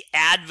the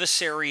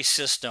adversary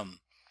system,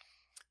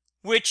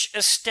 which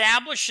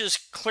establishes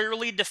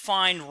clearly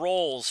defined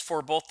roles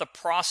for both the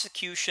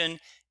prosecution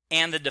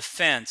and the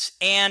defense,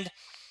 and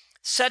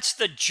sets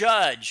the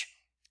judge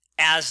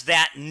as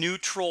that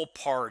neutral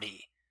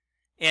party.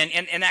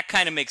 And that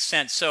kind of makes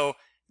sense. So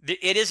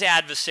it is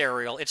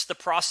adversarial. It's the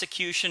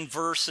prosecution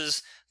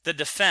versus the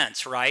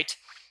defense, right?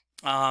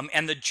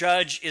 And the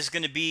judge is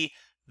going to be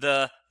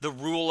the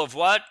rule of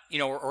what?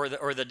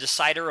 Or the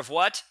decider of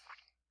what?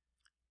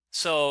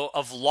 So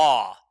of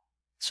law.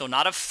 So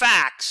not of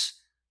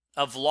facts,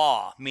 of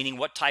law, meaning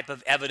what type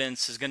of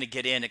evidence is going to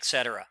get in,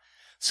 etc.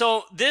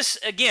 So this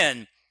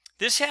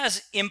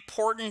has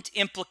important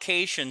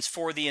implications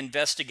for the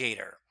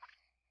investigator,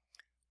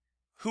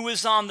 who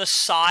is on the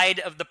side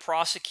of the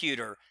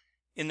prosecutor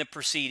in the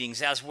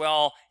proceedings as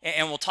well,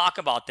 and we'll talk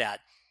about that.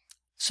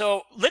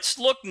 So let's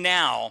look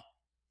now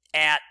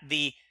at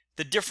the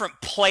different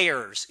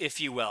players,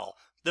 if you will,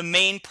 the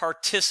main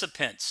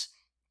participants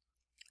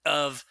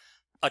of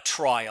a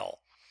trial.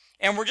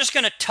 And we're just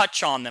going to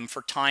touch on them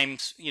for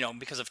times,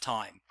 because of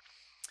time.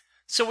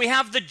 So we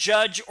have the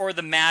judge or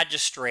the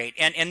magistrate,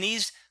 and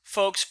these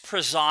folks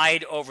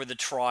preside over the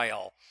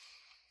trial.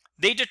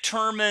 They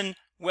determine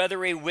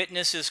whether a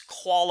witness is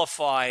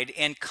qualified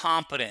and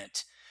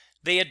competent.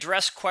 They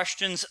address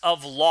questions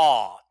of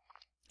law,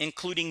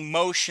 including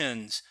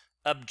motions,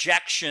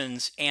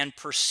 objections, and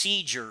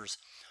procedures,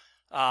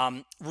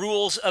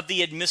 rules of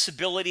the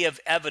admissibility of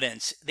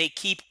evidence. They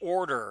keep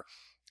order,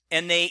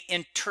 and they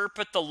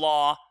interpret the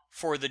law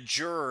for the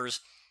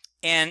jurors,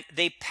 and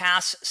they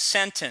pass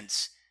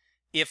sentence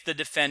if the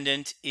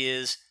defendant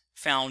is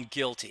found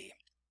guilty.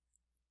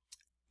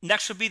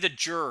 Next would be the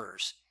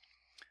jurors.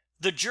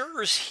 The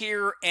jurors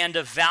hear and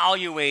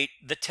evaluate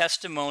the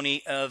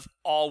testimony of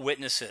all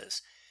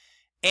witnesses,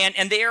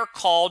 and they are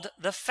called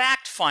the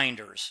fact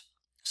finders.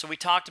 So we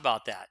talked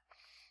about that.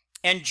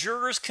 And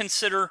jurors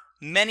consider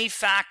many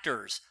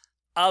factors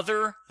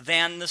other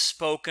than the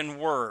spoken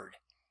word.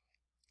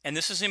 And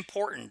this is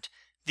important.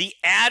 The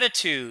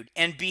attitude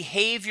and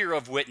behavior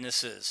of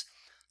witnesses,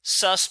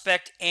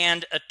 suspects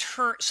and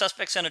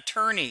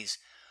attorneys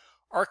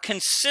are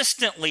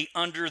consistently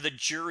under the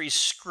jury's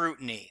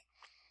scrutiny.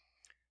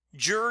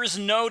 Jurors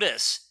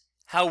notice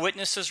how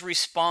witnesses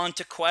respond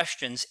to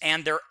questions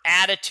and their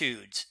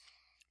attitudes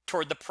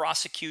toward the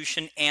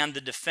prosecution and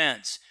the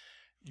defense.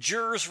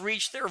 Jurors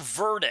reach their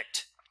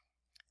verdict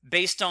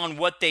based on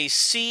what they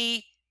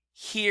see,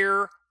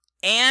 hear,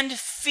 and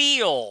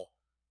feel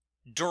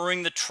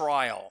during the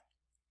trial.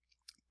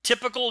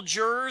 Typical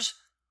jurors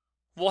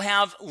will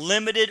have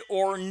limited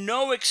or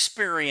no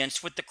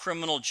experience with the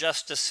criminal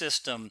justice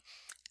system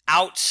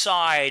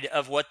outside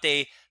of what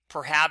they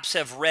perhaps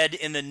have read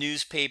in the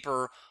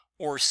newspaper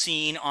or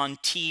seen on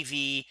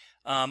TV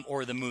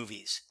or the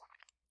movies.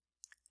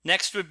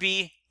 Next would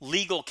be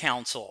legal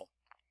counsel.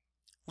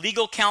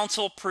 Legal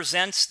counsel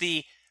presents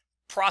the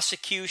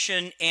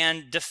prosecution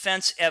and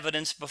defense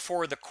evidence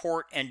before the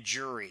court and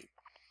jury.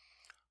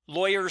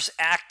 Lawyers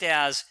act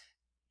as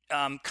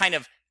kind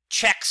of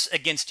checks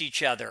against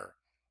each other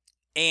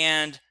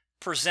and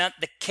present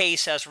the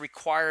case as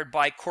required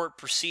by court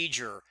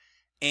procedure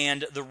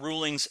and the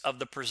rulings of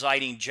the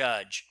presiding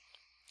judge.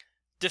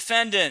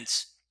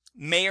 Defendants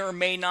may or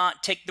may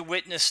not take the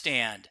witness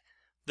stand.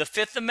 The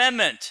Fifth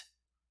Amendment,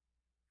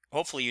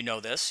 hopefully you know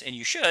this, and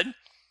you should,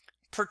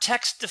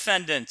 protects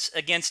defendants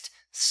against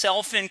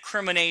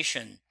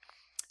self-incrimination.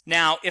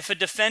 Now, if a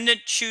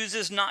defendant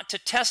chooses not to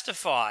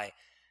testify,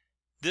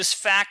 this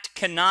fact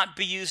cannot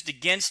be used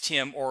against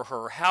him or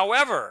her.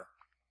 However,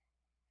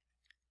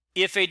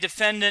 if a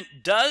defendant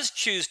does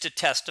choose to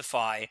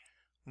testify,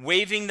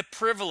 waiving the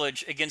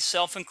privilege against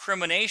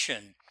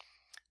self-incrimination,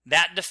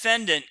 that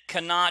defendant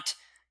cannot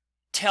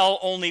tell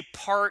only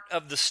part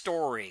of the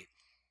story.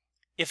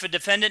 If a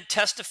defendant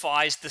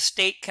testifies, the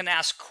state can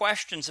ask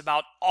questions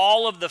about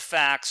all of the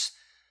facts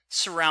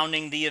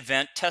surrounding the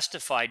event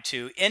testified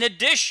to. In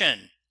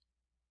addition,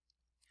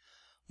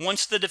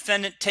 once the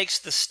defendant takes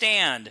the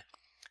stand,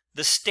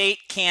 the state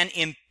can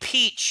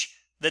impeach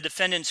the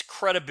defendant's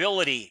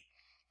credibility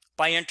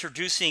by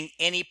introducing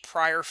any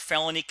prior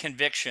felony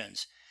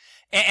convictions.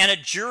 And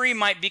a jury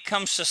might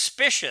become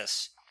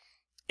suspicious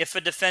if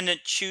a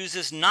defendant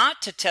chooses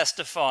not to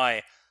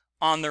testify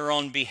on their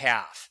own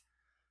behalf.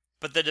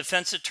 But the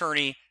defense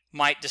attorney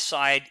might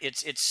decide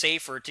it's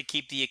safer to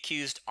keep the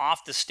accused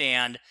off the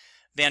stand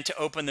than to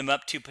open them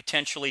up to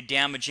potentially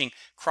damaging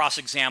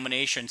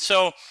cross-examination.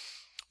 So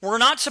we're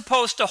not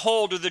supposed to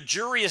hold, or the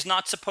jury is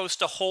not supposed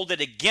to hold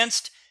it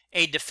against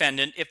a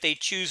defendant if they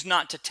choose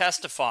not to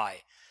testify,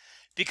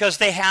 because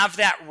they have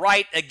that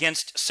right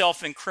against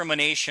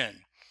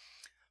self-incrimination.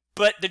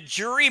 But the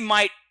jury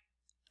might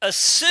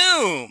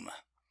assume,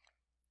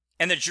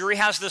 and the jury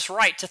has this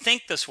right to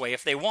think this way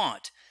if they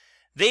want,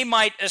 they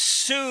might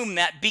assume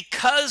that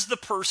because the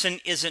person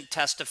isn't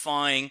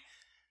testifying,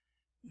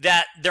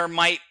 that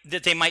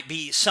they might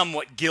be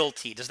somewhat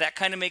guilty. Does that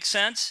kind of make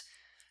sense?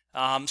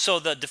 So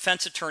the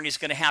defense attorney is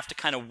going to have to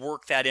kind of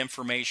work that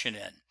information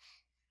in.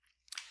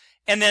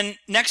 And then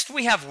next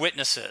we have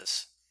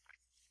witnesses.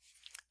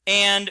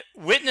 And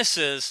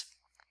witnesses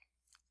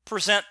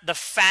present the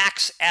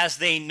facts as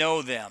they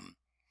know them.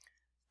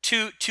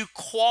 To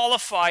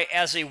qualify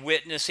as a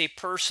witness, a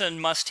person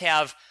must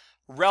have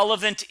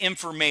relevant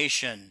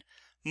information,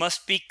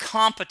 must be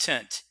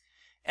competent,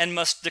 and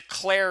must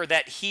declare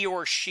that he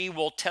or she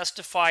will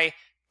testify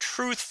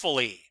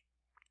truthfully.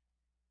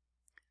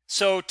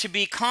 So to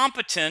be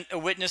competent, a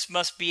witness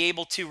must be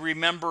able to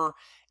remember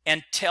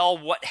and tell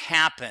what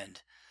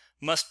happened,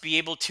 must be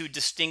able to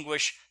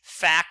distinguish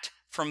fact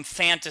from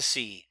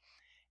fantasy,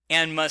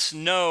 and must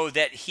know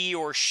that he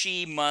or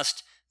she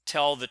must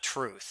tell the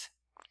truth.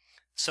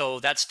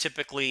 So that's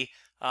typically,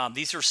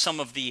 these are some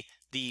of the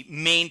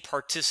main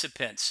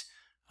participants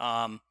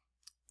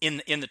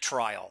in the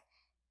trial.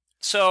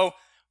 So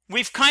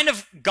we've kind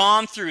of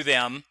gone through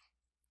them,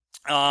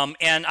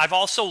 and I've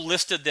also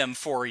listed them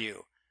for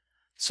you.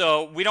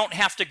 So we don't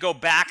have to go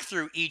back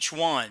through each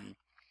one,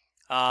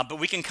 but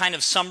we can kind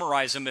of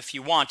summarize them if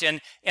you want.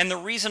 And the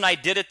reason I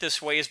did it this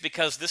way is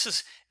because this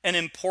is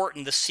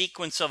the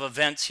sequence of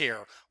events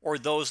here, or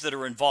those that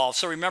are involved.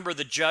 So remember,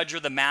 the judge or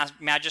the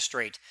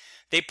magistrate,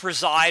 they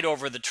preside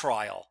over the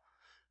trial.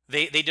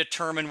 They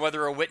determine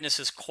whether a witness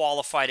is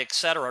qualified,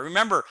 etc.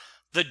 Remember,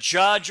 the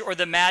judge or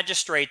the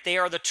magistrate, they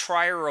are the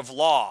trier of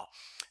law.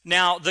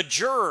 Now, the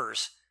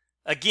jurors,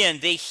 again,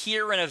 they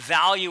hear and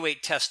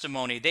evaluate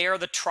testimony. They are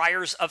the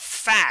triers of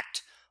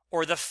fact,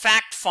 or the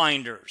fact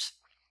finders.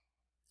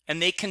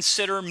 And they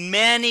consider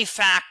many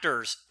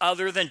factors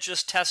other than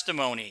just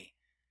testimony.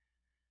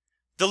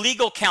 The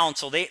legal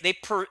counsel, they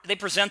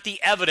present the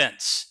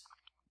evidence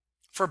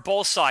for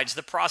both sides,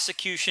 the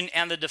prosecution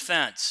and the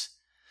defense.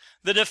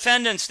 The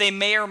defendants, they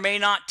may or may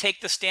not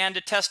take the stand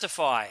to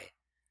testify.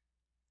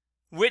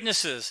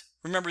 Witnesses,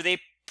 remember, they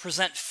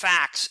present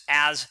facts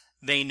as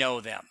they know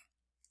them.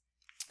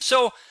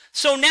 So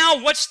now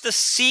what's the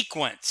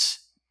sequence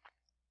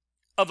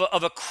of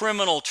a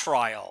criminal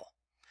trial?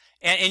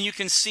 And you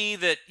can see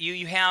that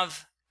you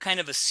have kind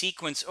of a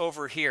sequence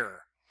over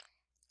here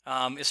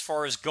as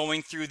far as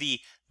going through the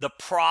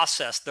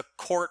process, the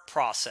court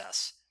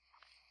process.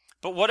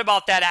 But what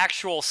about that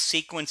actual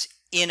sequence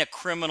in a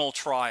criminal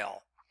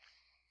trial?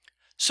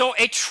 So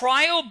a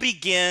trial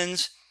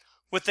begins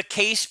with the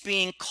case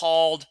being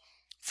called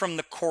from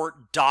the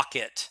court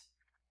docket.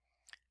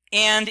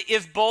 And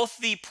if both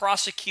the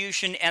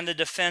prosecution and the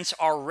defense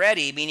are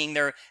ready, meaning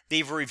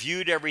they've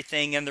reviewed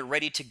everything and they're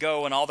ready to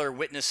go, and all their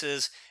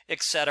witnesses,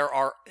 etc.,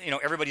 are,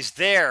 everybody's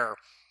there,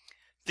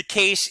 the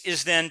case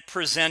is then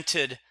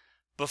presented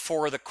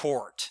before the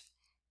court.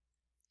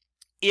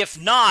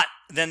 If not,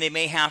 then they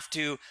may have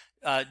to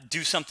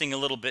do something a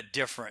little bit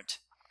different.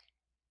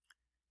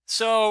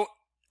 So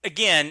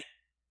again,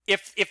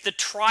 if the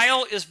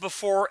trial is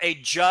before a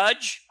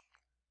judge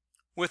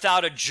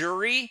without a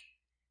jury,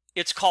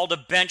 it's called a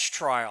bench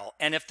trial.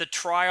 And if the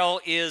trial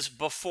is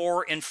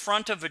in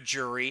front of a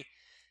jury,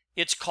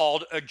 it's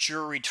called a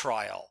jury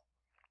trial.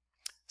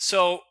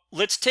 So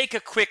let's take a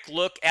quick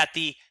look at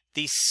the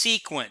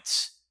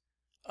sequence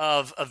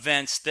of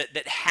events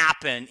that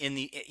happen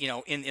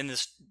in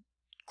this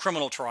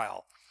criminal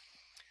trial.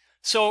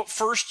 So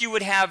first you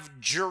would have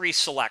jury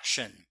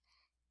selection.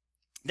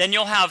 Then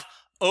you'll have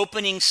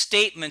opening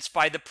statements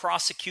by the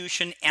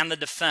prosecution and the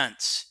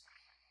defense.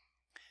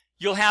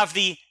 You'll have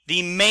the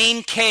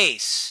main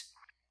case,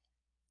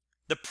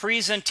 the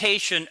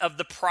presentation of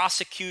the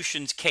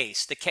prosecution's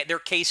case, their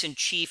case in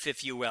chief,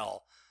 if you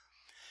will.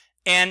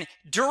 And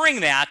during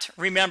that,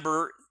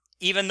 remember,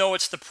 even though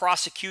it's the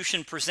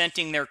prosecution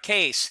presenting their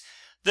case,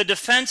 the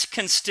defense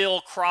can still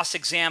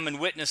cross-examine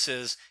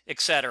witnesses,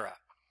 etc.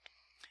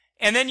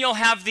 And then you'll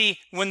have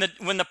when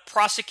the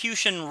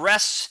prosecution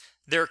rests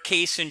their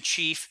case in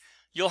chief,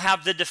 you'll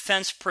have the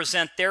defense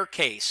present their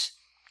case.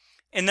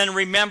 And then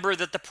remember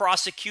that the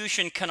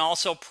prosecution can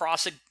also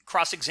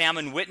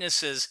cross-examine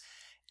witnesses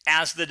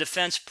as the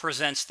defense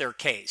presents their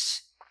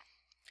case.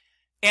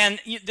 And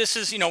this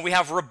is, we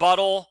have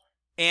rebuttal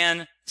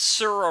and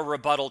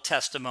surro-rebuttal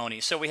testimony.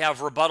 So we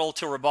have rebuttal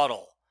to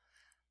rebuttal.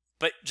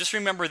 But just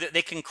remember that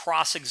they can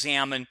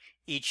cross-examine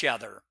each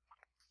other.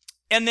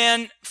 And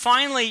then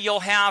finally,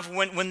 you'll have,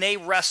 when they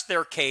rest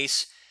their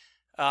case,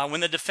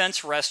 when the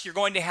defense rests, you're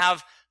going to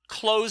have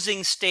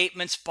closing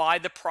statements by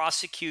the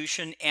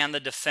prosecution and the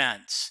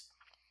defense.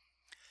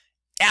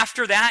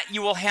 After that,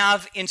 you will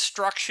have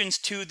instructions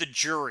to the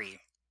jury.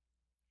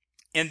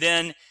 And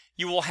then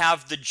you will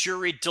have the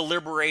jury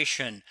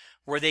deliberation,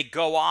 where they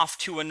go off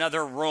to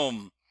another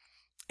room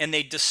and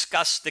they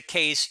discuss the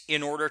case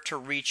in order to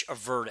reach a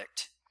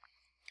verdict.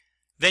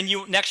 Then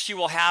next you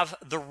will have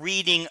the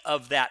reading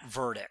of that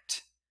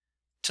verdict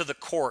to the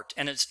court,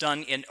 and it's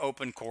done in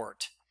open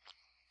court.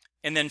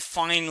 And then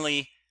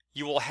finally,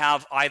 you will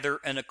have either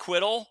an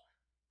acquittal,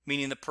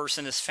 meaning the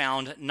person is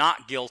found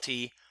not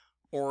guilty,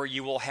 or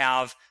you will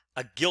have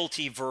a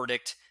guilty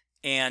verdict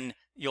and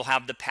you'll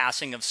have the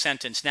passing of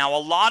sentence. Now, a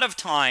lot of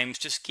times,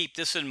 just keep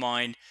this in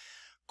mind,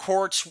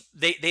 courts,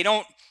 they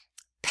don't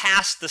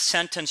pass the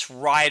sentence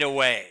right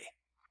away.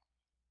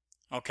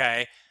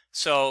 Okay?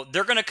 So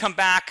they're going to come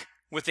back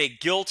with a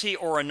guilty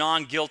or a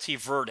non-guilty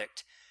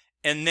verdict.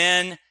 And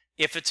then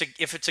if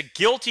it's a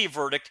guilty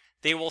verdict,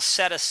 they will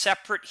set a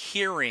separate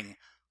hearing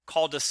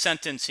called a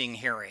sentencing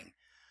hearing.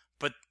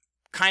 But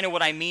kind of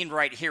what I mean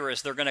right here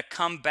is they're going to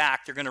come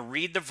back, they're going to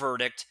read the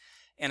verdict,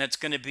 and it's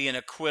going to be an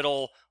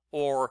acquittal,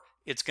 or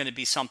it's going to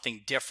be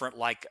something different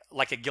like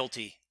a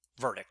guilty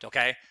verdict,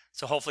 okay?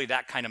 So hopefully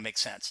that kind of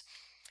makes sense.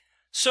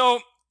 So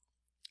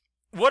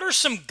what are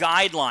some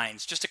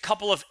guidelines? Just a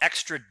couple of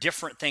extra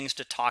different things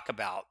to talk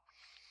about.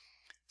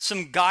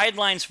 Some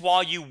guidelines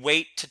while you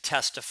wait to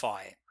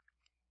testify.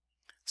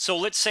 So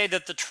let's say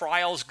that the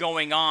trial's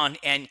going on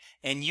and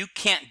you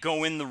can't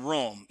go in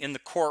the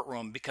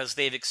courtroom, because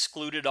they've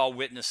excluded all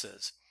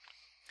witnesses.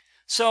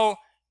 So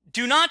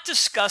do not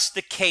discuss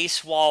the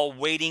case while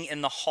waiting in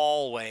the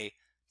hallway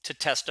to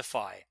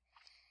testify.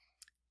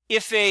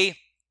 If a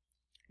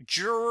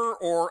juror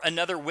or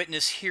another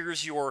witness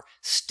hears your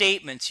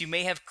statements, you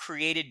may have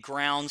created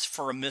grounds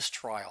for a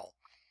mistrial.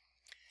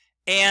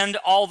 And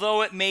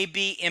although it may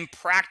be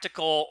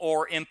impractical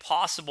or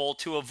impossible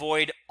to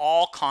avoid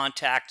all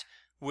contact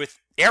with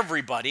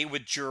everybody,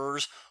 with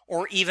jurors,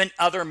 or even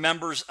other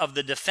members of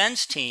the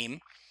defense team,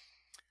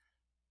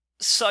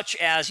 such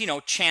as,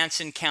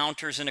 chance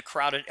encounters in a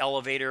crowded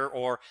elevator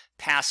or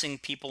passing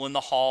people in the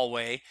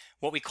hallway,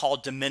 what we call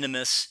de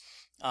minimis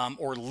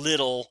or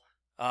little,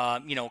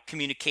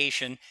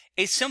 communication,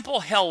 a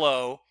simple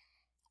hello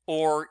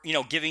or,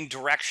 giving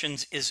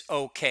directions is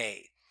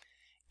okay.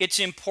 It's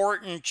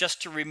important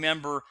just to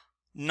remember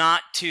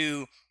not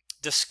to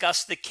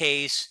discuss the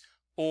case,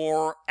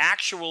 or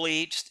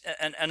actually, just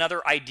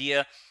another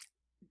idea,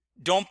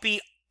 don't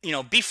be,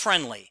 be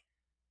friendly.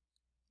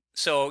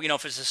 So,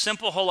 if it's a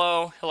simple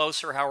hello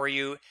sir, how are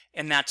you?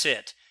 And that's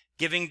it.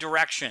 Giving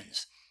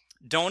directions.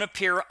 Don't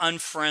appear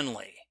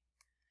unfriendly.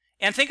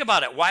 And think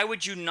about it. Why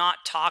would you not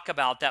talk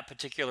about that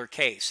particular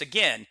case?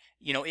 Again,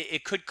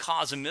 it could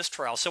cause a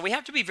mistrial. So we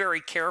have to be very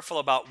careful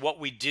about what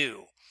we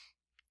do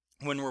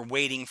when we're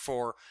waiting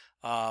for,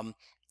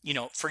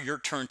 for your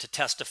turn to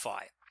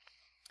testify.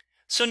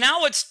 So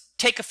now let's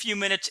take a few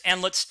minutes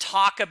and let's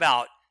talk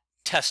about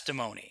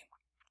testimony.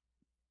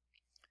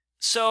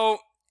 So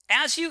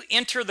as you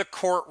enter the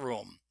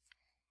courtroom,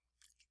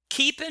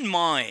 keep in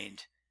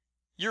mind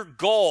your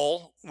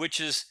goal, which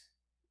is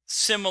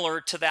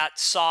similar to that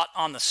sought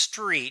on the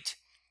street,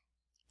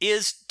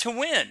 is to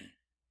win.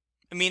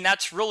 I mean,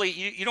 that's really,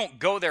 you don't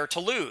go there to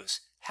lose.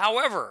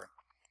 However,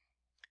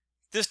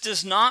 this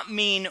does not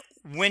mean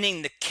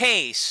winning the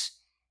case,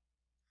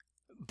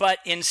 but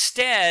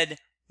instead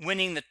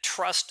winning the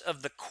trust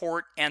of the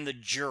court and the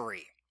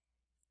jury.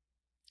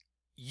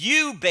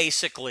 You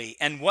basically,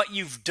 and what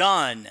you've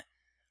done,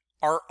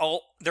 are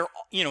all,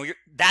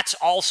 that's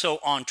also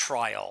on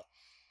trial.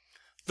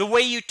 The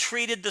way you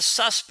treated the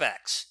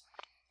suspects,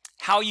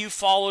 how you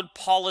followed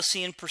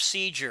policy and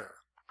procedure,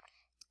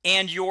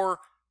 and your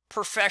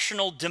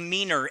professional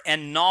demeanor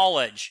and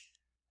knowledge,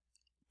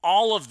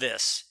 all of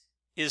this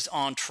is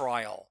on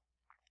trial.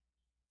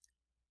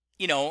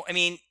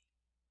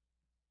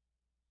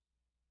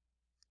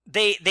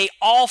 They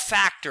all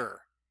factor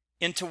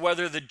into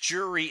whether the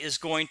jury is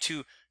going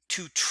to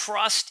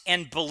trust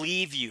and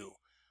believe you,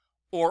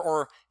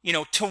 or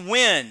to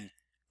win.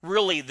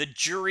 Really, the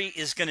jury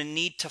is going to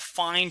need to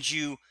find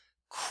you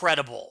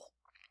credible.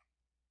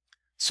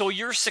 So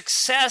your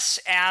success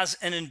as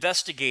an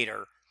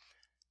investigator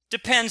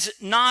depends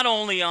not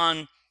only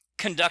on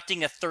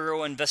conducting a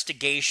thorough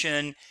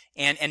investigation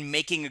and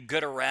making a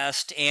good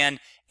arrest and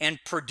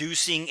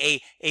producing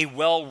a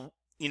well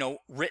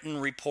written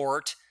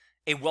report,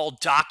 a well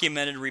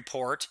documented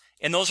report,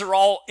 and those are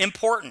all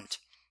important.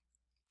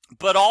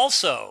 But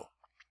also,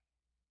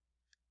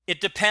 it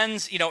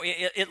depends,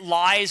 it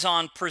lies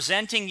on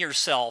presenting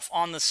yourself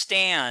on the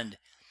stand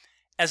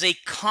as a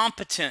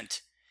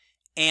competent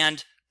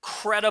and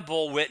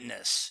credible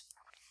witness.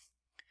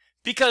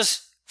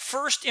 Because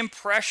first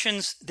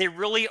impressions, they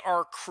really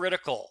are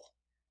critical.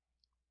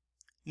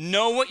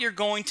 Know what you're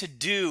going to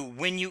do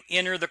when you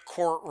enter the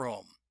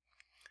courtroom.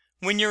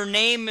 When your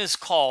name is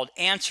called,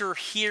 answer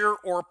here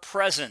or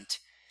present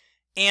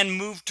and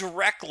move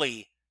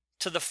directly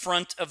to the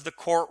front of the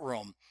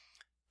courtroom.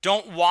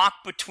 Don't walk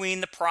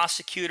between the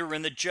prosecutor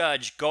and the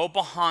judge. Go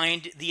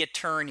behind the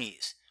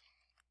attorneys.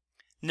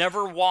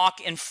 Never walk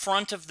in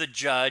front of the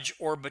judge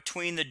or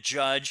between the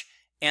judge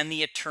and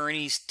the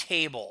attorney's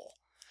table.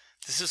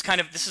 This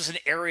is an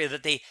area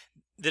that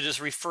is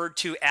referred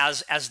to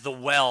as the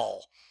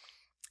well.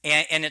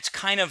 And it's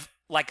kind of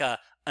like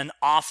an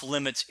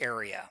off-limits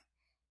area.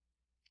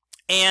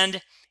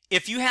 And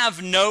if you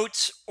have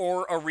notes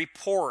or a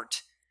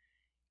report,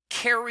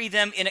 carry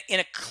them in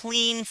a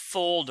clean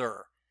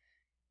folder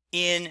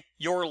in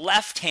your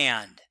left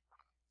hand.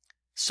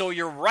 So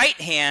your right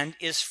hand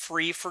is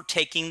free for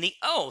taking the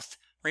oath.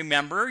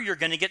 Remember, you're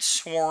going to get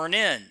sworn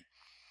in.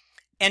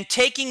 And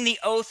taking the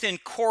oath in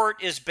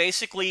court is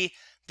basically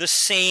the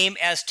same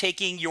as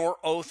taking your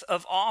oath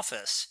of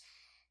office.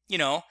 You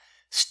know,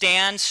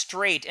 stand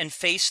straight and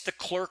face the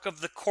clerk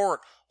of the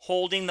court,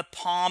 holding the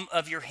palm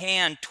of your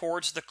hand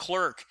towards the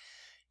clerk.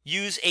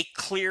 Use a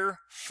clear,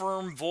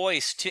 firm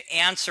voice to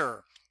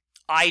answer,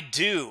 "I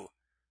do,"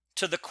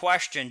 to the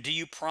question, "Do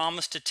you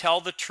promise to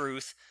tell the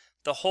truth,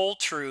 the whole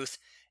truth,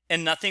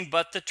 and nothing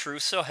but the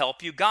truth, so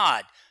help you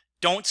God?"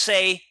 Don't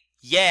say,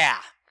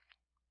 "Yeah."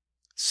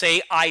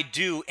 Say, "I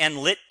do," and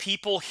let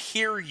people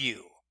hear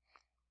you.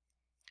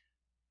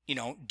 You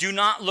know, do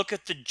not look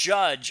at the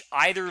judge,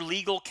 either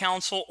legal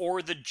counsel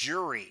or the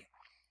jury.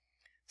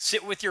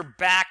 Sit with your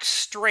back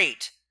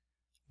straight,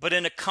 but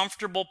in a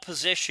comfortable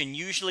position,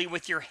 usually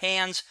with your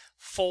hands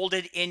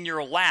folded in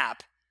your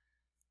lap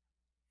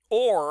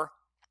or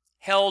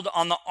held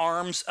on the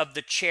arms of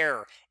the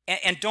chair.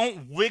 And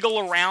don't wiggle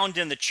around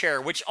in the chair,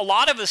 which a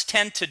lot of us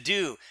tend to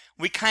do.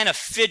 We kind of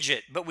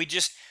fidget, but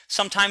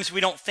sometimes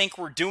we don't think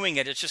we're doing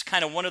it. It's just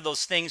kind of one of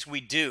those things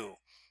we do.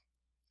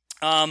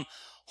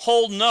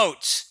 Hold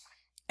notes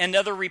and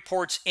other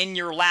reports in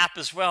your lap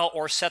as well,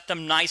 or set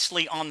them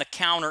nicely on the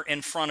counter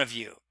in front of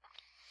you.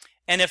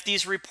 And if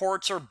these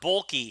reports are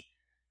bulky,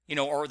 you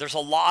know, or there's a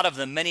lot of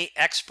them, many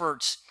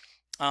experts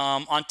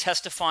on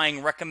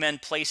testifying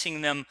recommend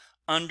placing them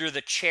under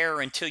the chair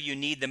until you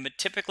need them. But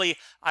typically,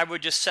 I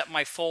would just set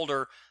my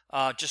folder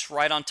just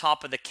right on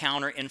top of the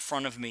counter in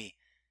front of me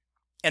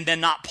and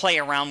then not play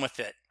around with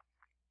it.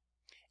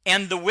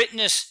 And the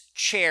witness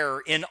chair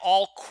in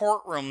all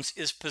courtrooms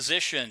is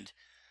positioned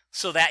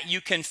so that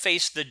you can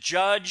face the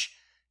judge,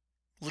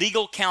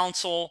 legal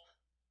counsel,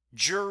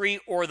 jury,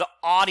 or the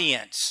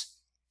audience,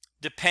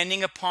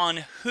 depending upon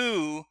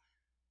who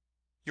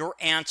your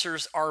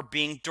answers are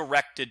being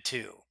directed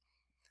to.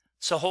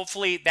 So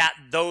hopefully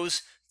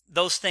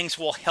those things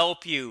will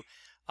help you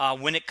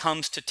when it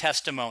comes to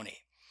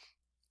testimony.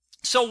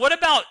 So what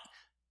about,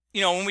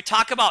 you know, when we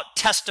talk about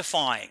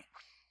testifying,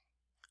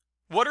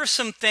 what are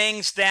some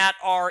things that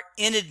are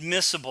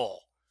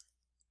inadmissible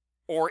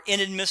or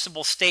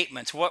inadmissible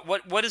statements?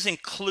 What is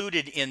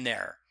included in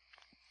there?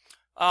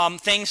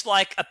 Things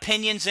like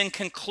opinions and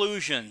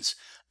conclusions.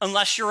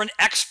 Unless you're an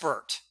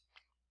expert,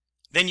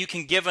 then you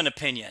can give an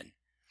opinion.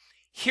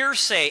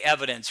 Hearsay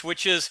evidence,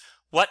 which is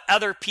what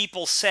other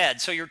people said.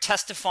 So you're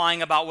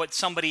testifying about what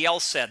somebody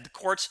else said. The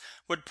courts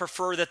would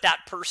prefer that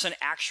that person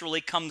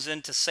actually comes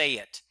in to say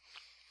it.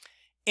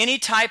 Any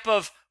type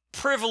of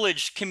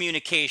privileged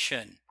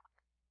communication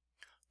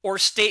or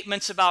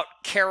statements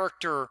about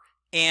character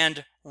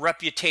and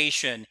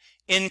reputation,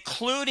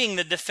 including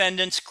the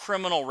defendant's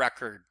criminal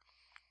record.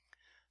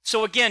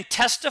 So again,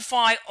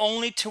 testify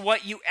only to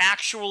what you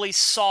actually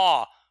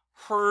saw,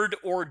 heard,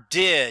 or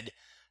did,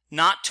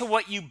 not to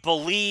what you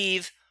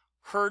believe,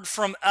 heard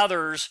from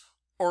others,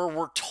 or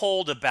were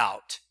told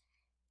about.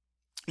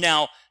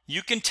 Now,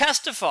 you can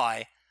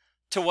testify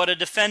to what a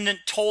defendant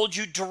told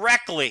you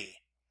directly,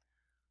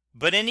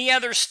 but any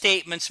other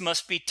statements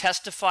must be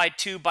testified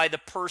to by the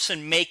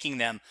person making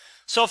them.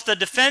 So if the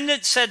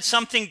defendant said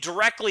something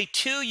directly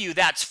to you,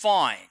 that's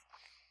fine.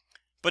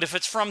 But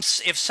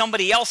if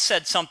somebody else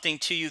said something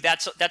to you,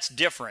 that's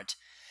different.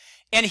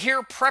 And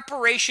here,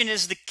 preparation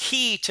is the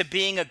key to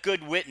being a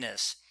good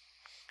witness.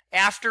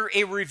 After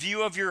a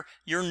review of your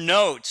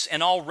notes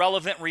and all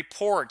relevant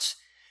reports,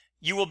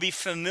 you will be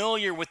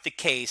familiar with the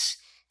case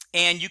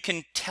and you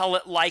can tell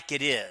it like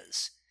it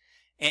is.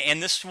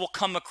 And this will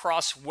come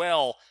across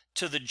well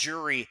to the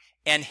jury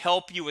and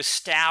help you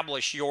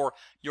establish your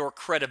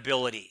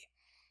credibility.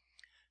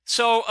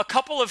 So a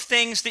couple of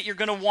things that you're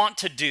going to want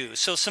to do.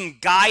 So some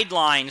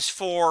guidelines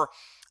for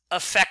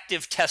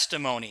effective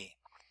testimony.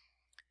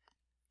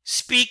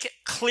 Speak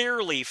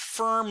clearly,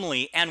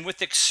 firmly, and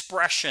with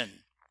expression.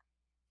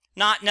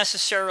 Not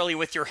necessarily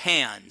with your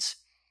hands,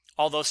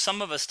 although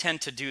some of us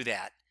tend to do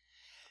that.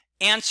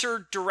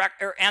 Answer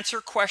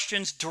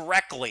questions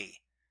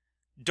directly.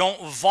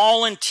 Don't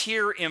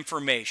volunteer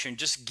information.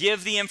 Just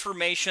give the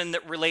information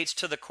that relates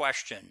to the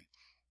question.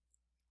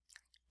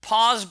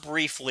 Pause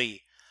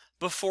briefly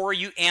before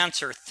you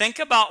answer. Think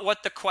about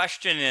what the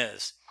question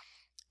is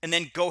and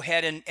then go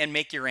ahead and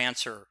make your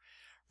answer.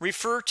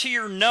 Refer to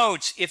your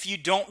notes if you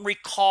don't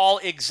recall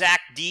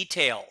exact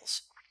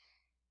details.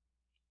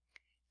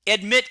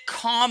 Admit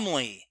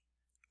calmly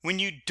when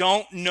you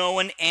don't know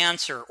an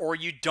answer or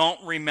you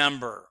don't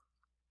remember.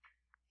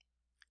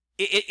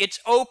 It's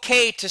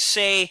okay to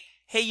say,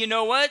 hey, you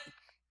know what?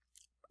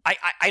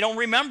 I don't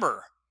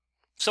remember.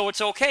 So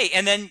it's okay.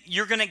 And then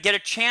you're going to get a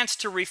chance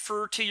to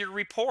refer to your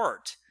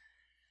report.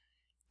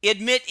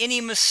 Admit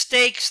any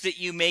mistakes that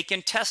you make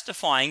in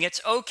testifying.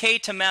 It's okay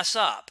to mess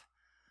up.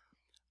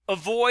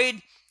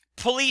 Avoid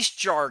police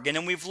jargon,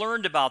 and we've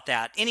learned about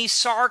that. Any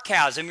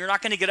sarcasm, you're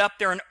not going to get up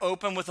there and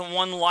open with a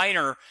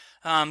one-liner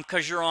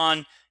because you're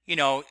on,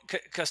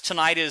 because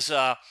tonight is,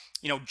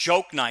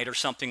 joke night or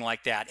something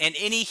like that. And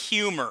any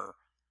humor.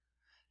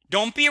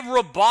 Don't be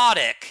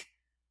robotic,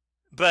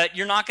 but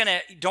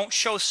don't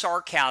show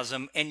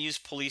sarcasm and use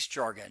police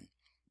jargon.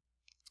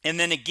 And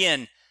then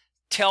again,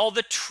 tell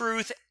the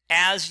truth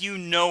as you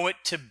know it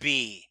to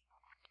be.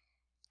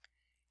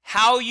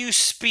 How you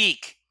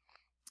speak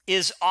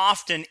is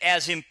often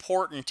as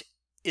important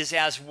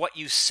as what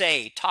you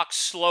say. Talk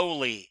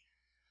slowly,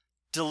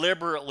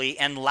 deliberately,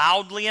 and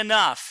loudly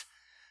enough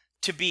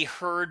to be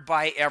heard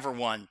by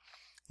everyone.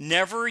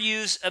 Never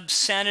use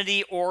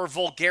obscenity or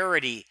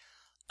vulgarity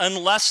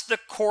unless the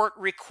court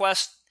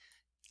requests,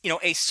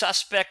 a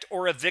suspect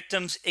or a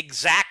victim's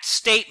exact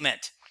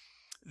statement.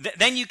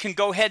 Then you can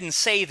go ahead and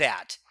say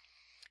that.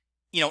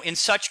 In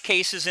such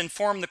cases,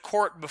 inform the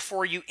court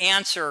before you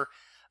answer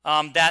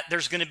that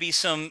there's going to be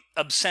some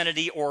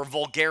obscenity or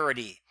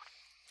vulgarity.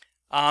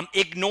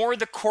 Ignore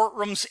the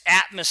courtroom's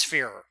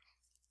atmosphere.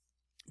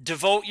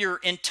 Devote your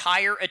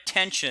entire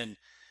attention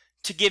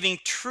to giving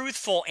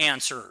truthful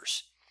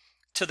answers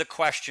to the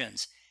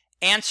questions.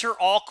 Answer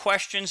all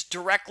questions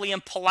directly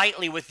and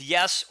politely with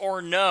yes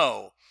or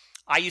no.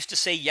 I used to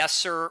say yes,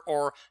 sir,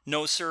 or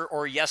no, sir,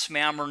 or yes,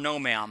 ma'am, or no,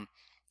 ma'am.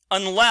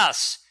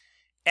 Unless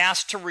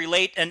asked to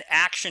relate an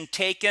action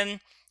taken,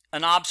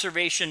 an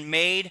observation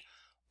made,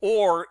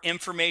 or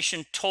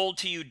information told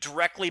to you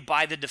directly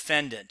by the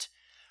defendant.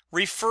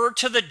 Refer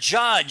to the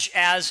judge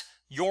as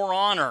Your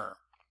Honor,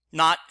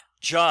 not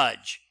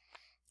judge,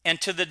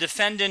 and to the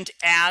defendant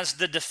as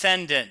the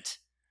defendant,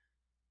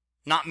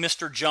 not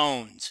Mr.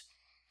 Jones.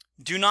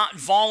 Do not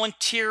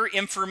volunteer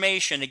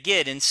information.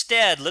 Again,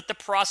 instead, let the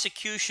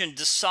prosecution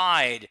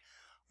decide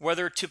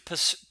whether to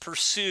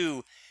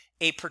pursue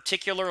a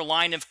particular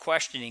line of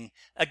questioning.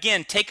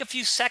 Again, take a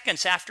few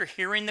seconds after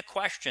hearing the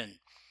question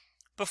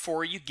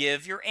before you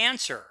give your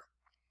answer.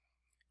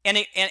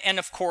 And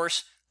of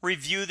course,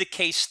 review the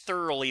case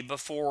thoroughly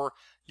before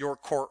your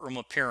courtroom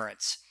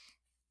appearance.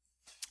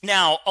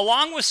 Now,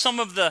 along with some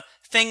of the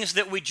things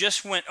that we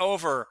just went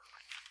over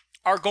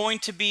are going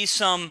to be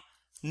some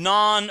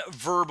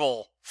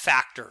non-verbal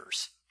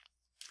factors.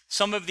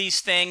 Some of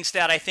these things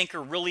that I think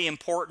are really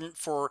important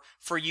for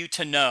you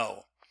to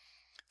know.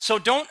 So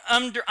don't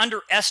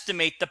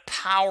underestimate the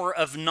power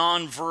of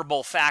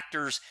non-verbal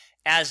factors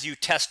as you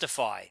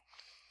testify.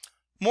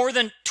 More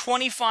than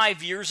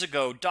 25 years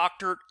ago,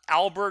 Dr.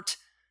 Albert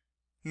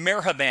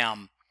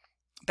Merhabam,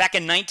 back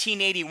in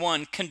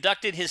 1981,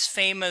 conducted his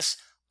famous,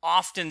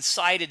 often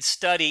cited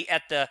study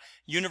at the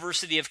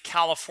University of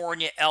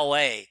California,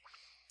 LA,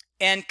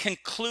 and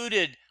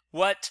concluded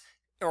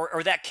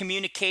that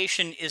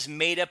communication is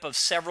made up of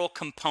several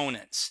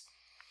components.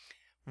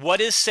 What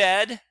is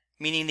said,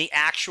 meaning the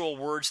actual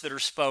words that are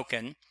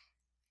spoken,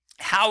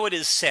 how it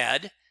is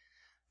said,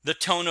 the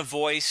tone of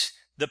voice,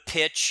 the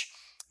pitch,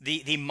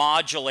 the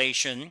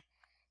modulation,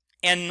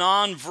 and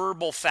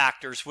nonverbal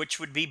factors, which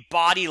would be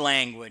body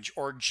language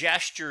or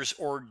gestures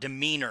or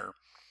demeanor.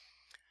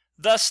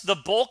 Thus, the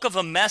bulk of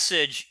a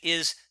message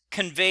is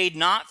conveyed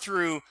not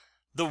through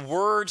the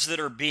words that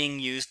are being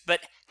used,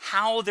 but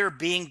how they're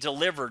being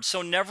delivered.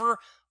 So never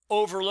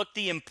overlook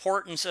the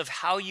importance of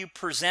how you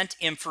present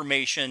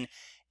information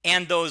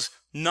and those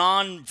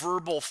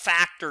nonverbal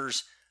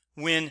factors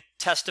when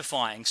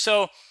testifying.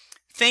 So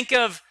think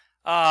of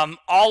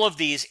all of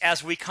these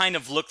as we kind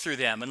of look through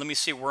them. And let me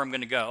see where I'm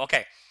going to go.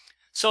 Okay,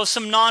 so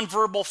some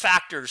nonverbal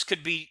factors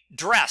could be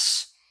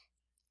dress,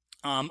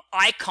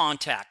 eye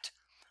contact,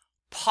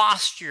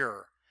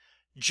 posture,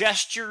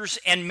 gestures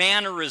and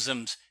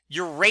mannerisms,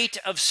 your rate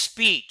of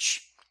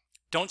speech.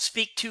 Don't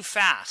speak too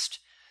fast.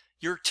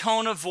 Your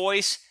tone of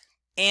voice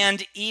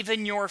and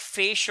even your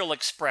facial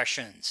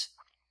expressions.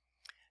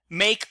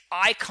 Make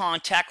eye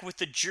contact with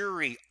the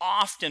jury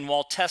often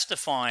while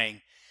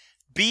testifying.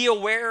 Be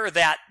aware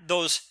that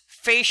those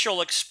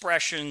facial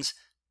expressions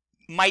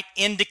might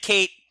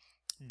indicate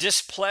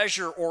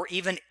displeasure or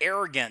even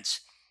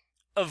arrogance.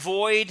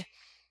 Avoid,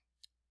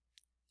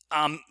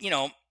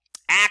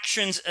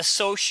 actions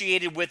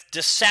associated with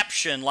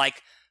deception,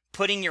 like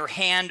putting your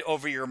hand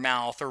over your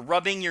mouth or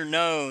rubbing your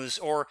nose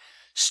or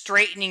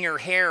straightening your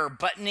hair,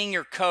 buttoning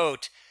your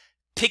coat,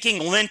 picking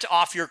lint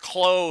off your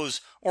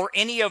clothes, or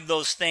any of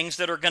those things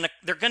that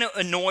they're gonna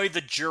annoy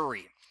the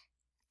jury.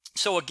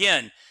 So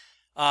again,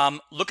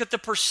 look at the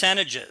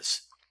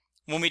percentages.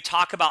 When we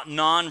talk about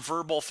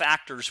nonverbal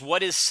factors,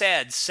 what is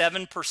said,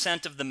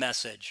 7% of the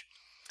message.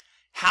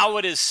 how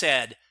it is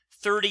said,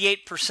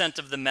 38%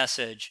 of the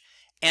message,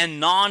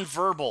 and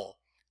nonverbal,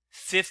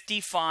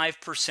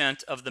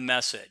 55% of the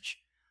message.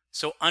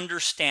 So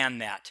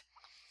understand that.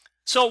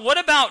 So what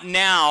about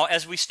now,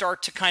 as we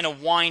start to kind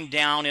of wind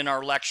down in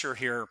our lecture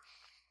here,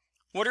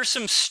 what are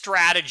some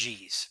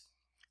strategies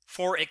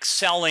for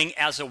excelling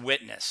as a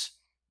witness?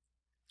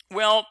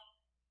 Well,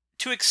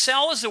 to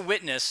excel as a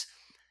witness,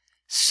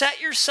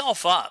 set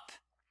yourself up.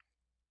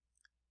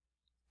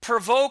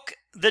 Provoke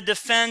the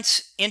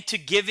defense into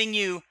giving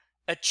you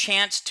a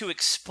chance to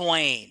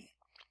explain.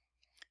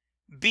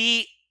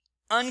 Be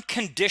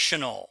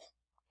unconditional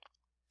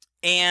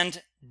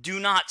and do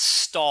not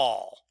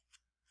stall.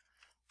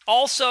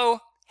 Also,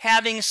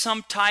 having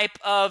some type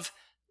of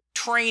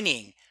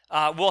training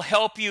will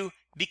help you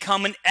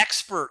become an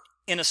expert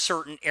in a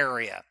certain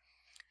area.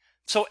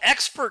 So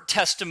expert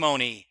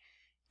testimony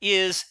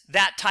is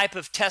that type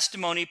of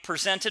testimony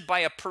presented by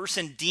a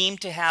person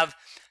deemed to have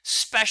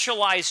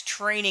specialized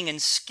training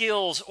and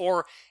skills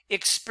or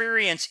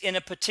experience in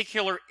a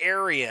particular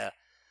area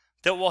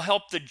that will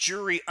help the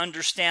jury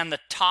understand the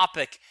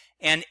topic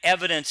and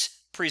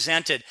evidence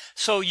presented.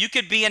 So you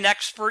could be an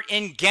expert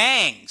in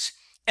gangs,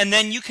 and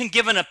then you can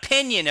give an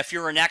opinion if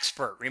you're an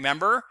expert,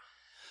 remember?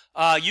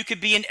 You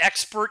could be an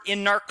expert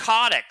in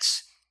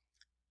narcotics,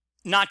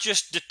 not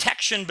just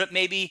detection, but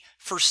maybe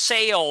for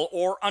sale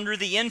or under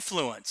the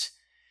influence.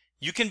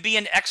 You can be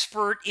an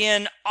expert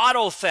in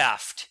auto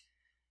theft,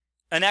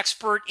 an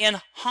expert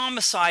in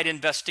homicide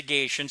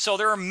investigation. So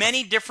there are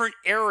many different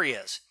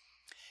areas.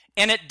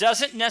 And it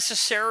doesn't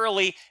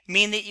necessarily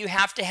mean that you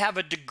have to have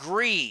a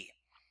degree,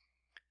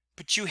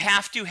 but you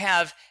have to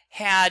have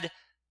had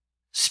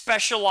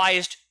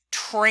specialized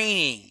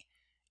training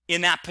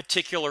in that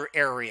particular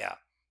area.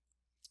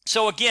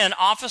 So again,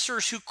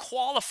 officers who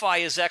qualify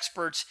as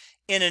experts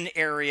in an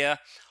area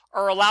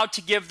are allowed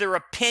to give their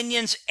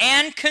opinions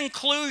and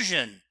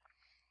conclusion,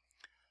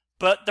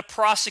 but the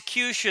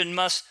prosecution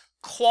must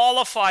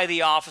qualify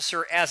the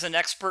officer as an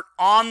expert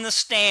on the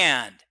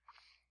stand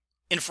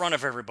in front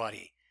of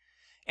everybody.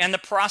 And the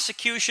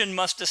prosecution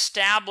must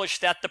establish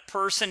that the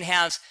person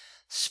has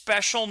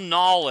special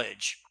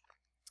knowledge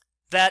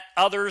that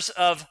others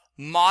of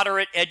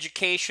moderate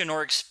education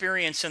or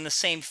experience in the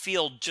same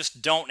field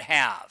just don't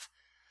have.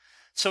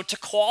 So to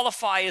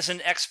qualify as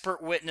an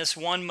expert witness,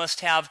 one must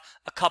have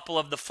a couple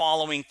of the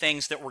following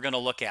things that we're going to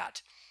look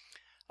at.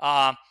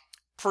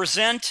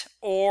 Present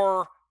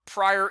or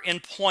prior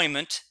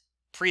employment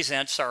in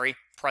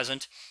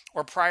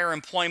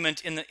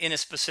a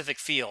specific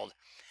field.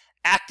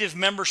 Active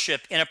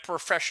membership in a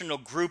professional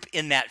group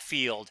in that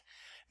field.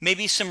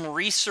 Maybe some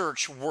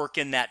research work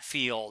in that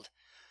field.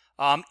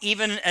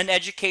 Even an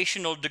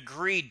educational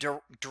degree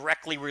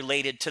directly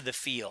related to the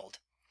field.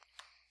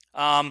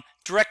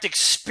 Direct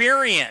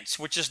experience,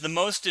 which is the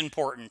most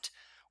important,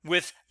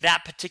 with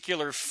that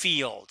particular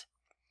field.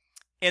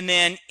 And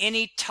then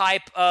any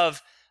type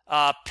of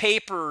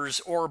papers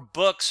or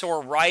books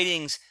or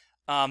writings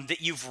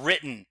that you've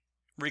written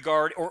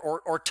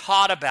or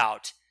taught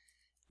about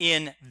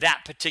in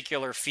that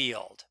particular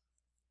field.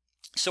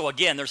 So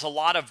again, there's a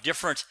lot of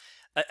different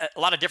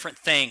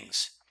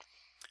things.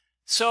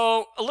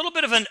 So a little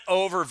bit of an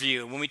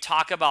overview when we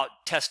talk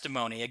about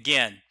testimony.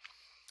 Again,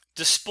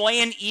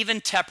 display an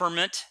even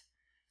temperament,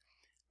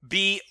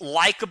 be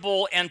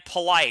likable and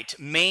polite,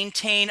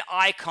 maintain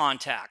eye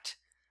contact,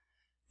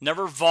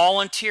 never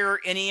volunteer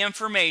any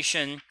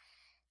information,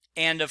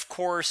 and of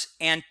course,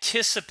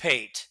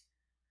 anticipate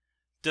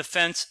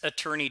defense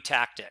attorney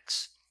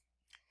tactics.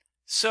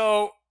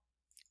 So,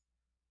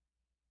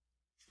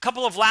 a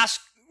couple of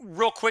last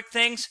real quick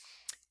things.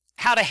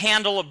 How to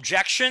handle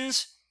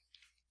objections.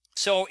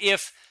 So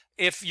if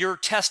you're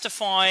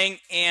testifying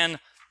and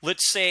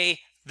let's say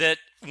that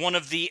one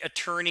of the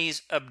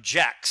attorneys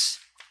objects.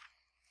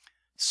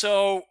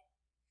 So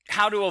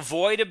how to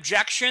avoid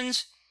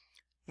objections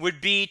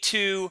would be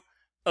to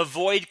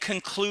avoid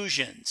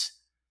conclusions.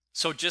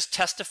 So just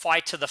testify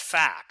to the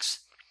facts.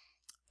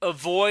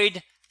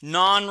 Avoid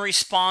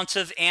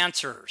non-responsive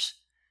answers,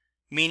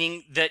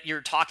 meaning that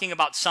you're talking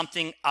about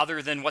something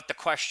other than what the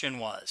question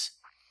was.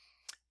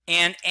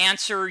 And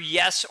answer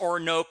yes or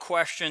no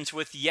questions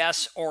with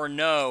yes or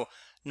no,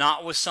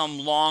 not with some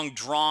long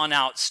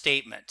drawn-out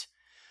statement.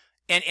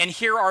 And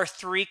here are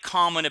 3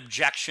 common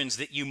objections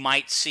that you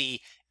might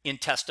see in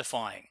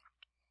testifying.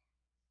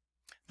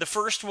 The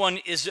first one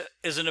is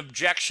an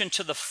objection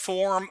to the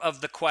form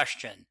of the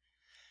question.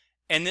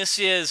 And this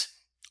is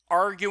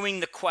arguing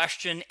the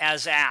question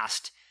as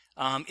asked,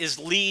 is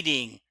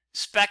leading,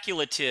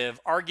 speculative,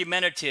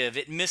 argumentative.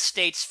 It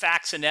misstates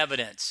facts and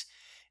evidence.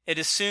 It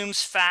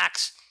assumes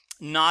facts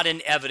not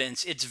in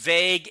evidence. It's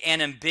vague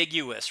and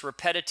ambiguous,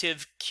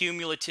 repetitive,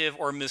 cumulative,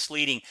 or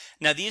misleading.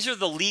 Now, these are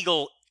the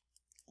legal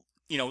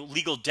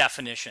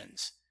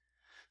definitions.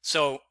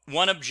 So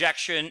one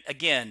objection,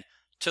 again,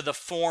 to the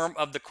form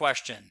of the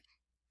question.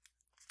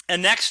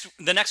 And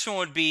the next one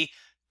would be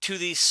to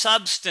the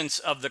substance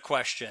of the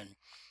question,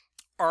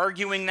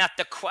 arguing that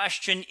the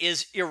question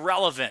is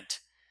irrelevant.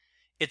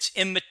 It's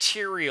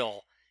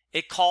immaterial.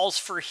 It calls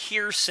for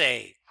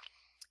hearsay.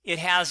 it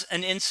has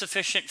an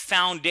insufficient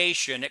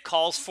foundation, it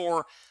calls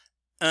for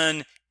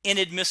an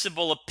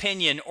inadmissible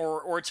opinion,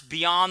 or it's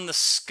beyond the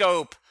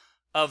scope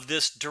of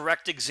this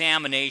direct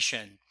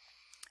examination.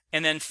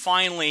 And then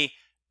finally,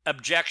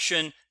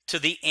 objection to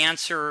the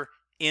answer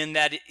in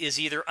that it is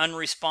either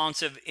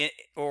unresponsive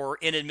or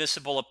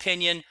inadmissible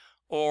opinion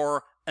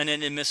or an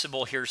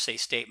inadmissible hearsay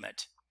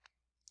statement.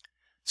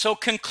 So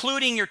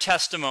concluding your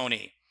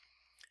testimony,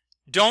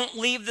 don't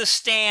leave the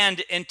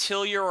stand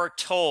until you are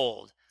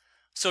told.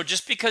 So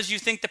just because you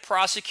think the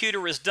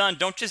prosecutor is done,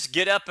 don't just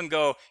get up and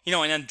go,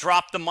 and then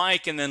drop the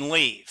mic and then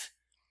leave.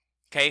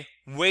 Okay?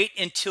 Wait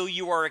until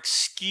you are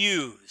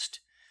excused.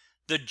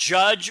 The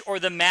judge or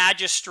the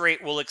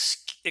magistrate will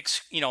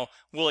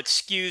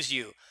excuse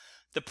you.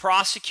 The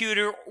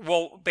prosecutor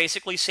will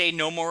basically say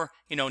no more,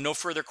 no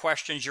further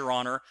questions, Your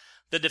Honor.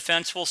 The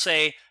defense will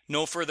say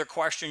no further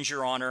questions,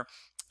 Your Honor.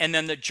 And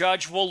then the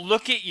judge will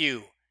look at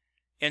you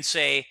and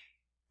say,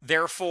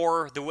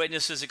 therefore, the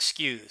witness is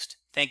excused.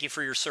 Thank you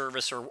for your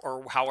service,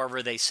 or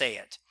however they say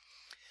it.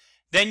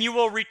 Then you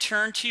will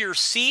return to your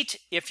seat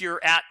if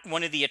you're at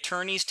one of the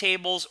attorney's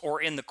tables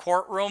or in the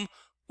courtroom,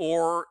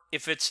 or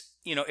if it's,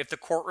 if the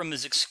courtroom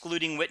is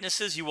excluding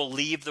witnesses, you will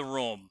leave the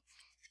room.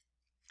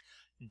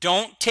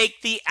 Don't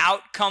take the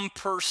outcome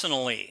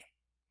personally.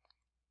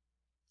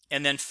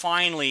 And then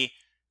finally,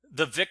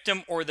 the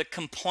victim or the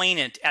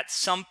complainant at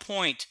some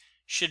point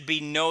should be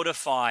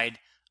notified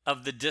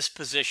of the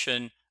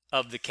disposition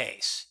of the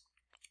case.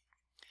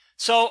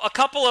 So a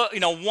couple of,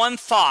 one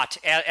thought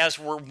as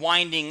we're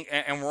winding,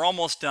 and we're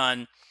almost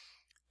done,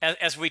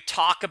 as we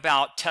talk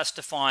about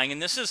testifying,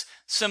 and this is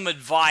some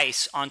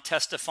advice on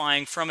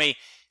testifying from a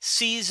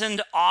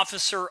seasoned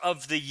Officer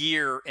of the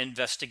Year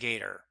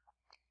investigator.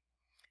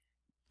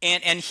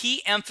 And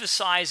he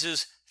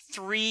emphasizes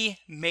three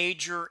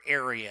major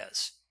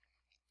areas: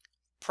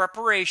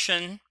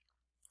 preparation,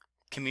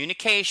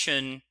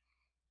 communication,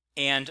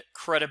 and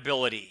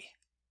credibility.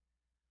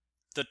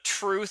 The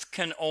truth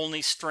can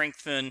only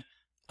strengthen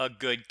a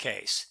good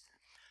case.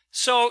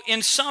 So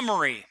in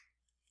summary,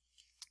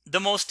 the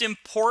most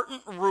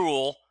important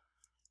rule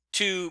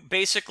to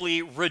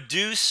basically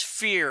reduce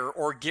fear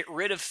or get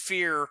rid of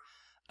fear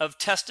of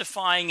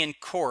testifying in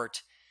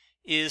court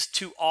is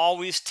to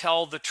always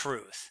tell the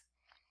truth.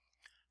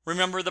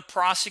 Remember, the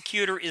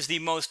prosecutor is the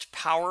most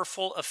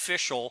powerful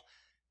official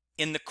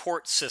in the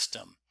court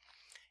system.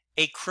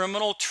 A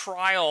criminal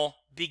trial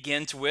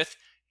begins with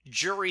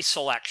jury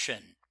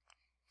selection.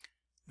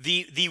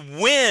 The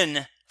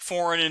win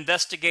for an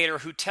investigator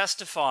who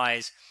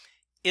testifies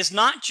is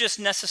not just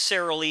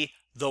necessarily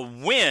the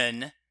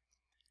win,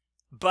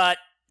 but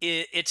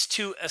it's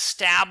to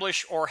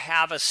establish or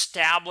have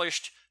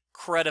established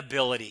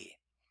credibility.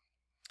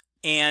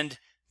 And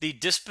the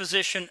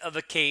disposition of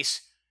a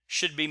case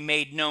should be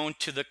made known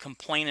to the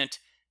complainant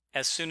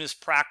as soon as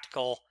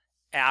practical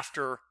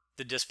after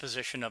the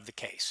disposition of the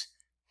case.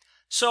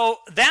 So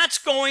that's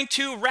going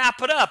to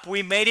wrap it up.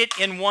 We made it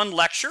in one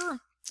lecture,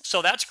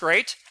 so that's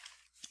great.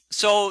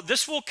 So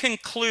this will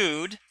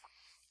conclude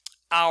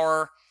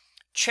our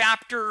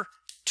Chapter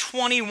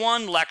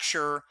 21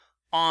 lecture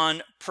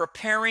on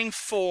preparing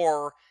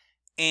for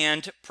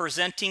and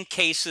presenting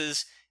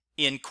cases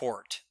in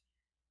court.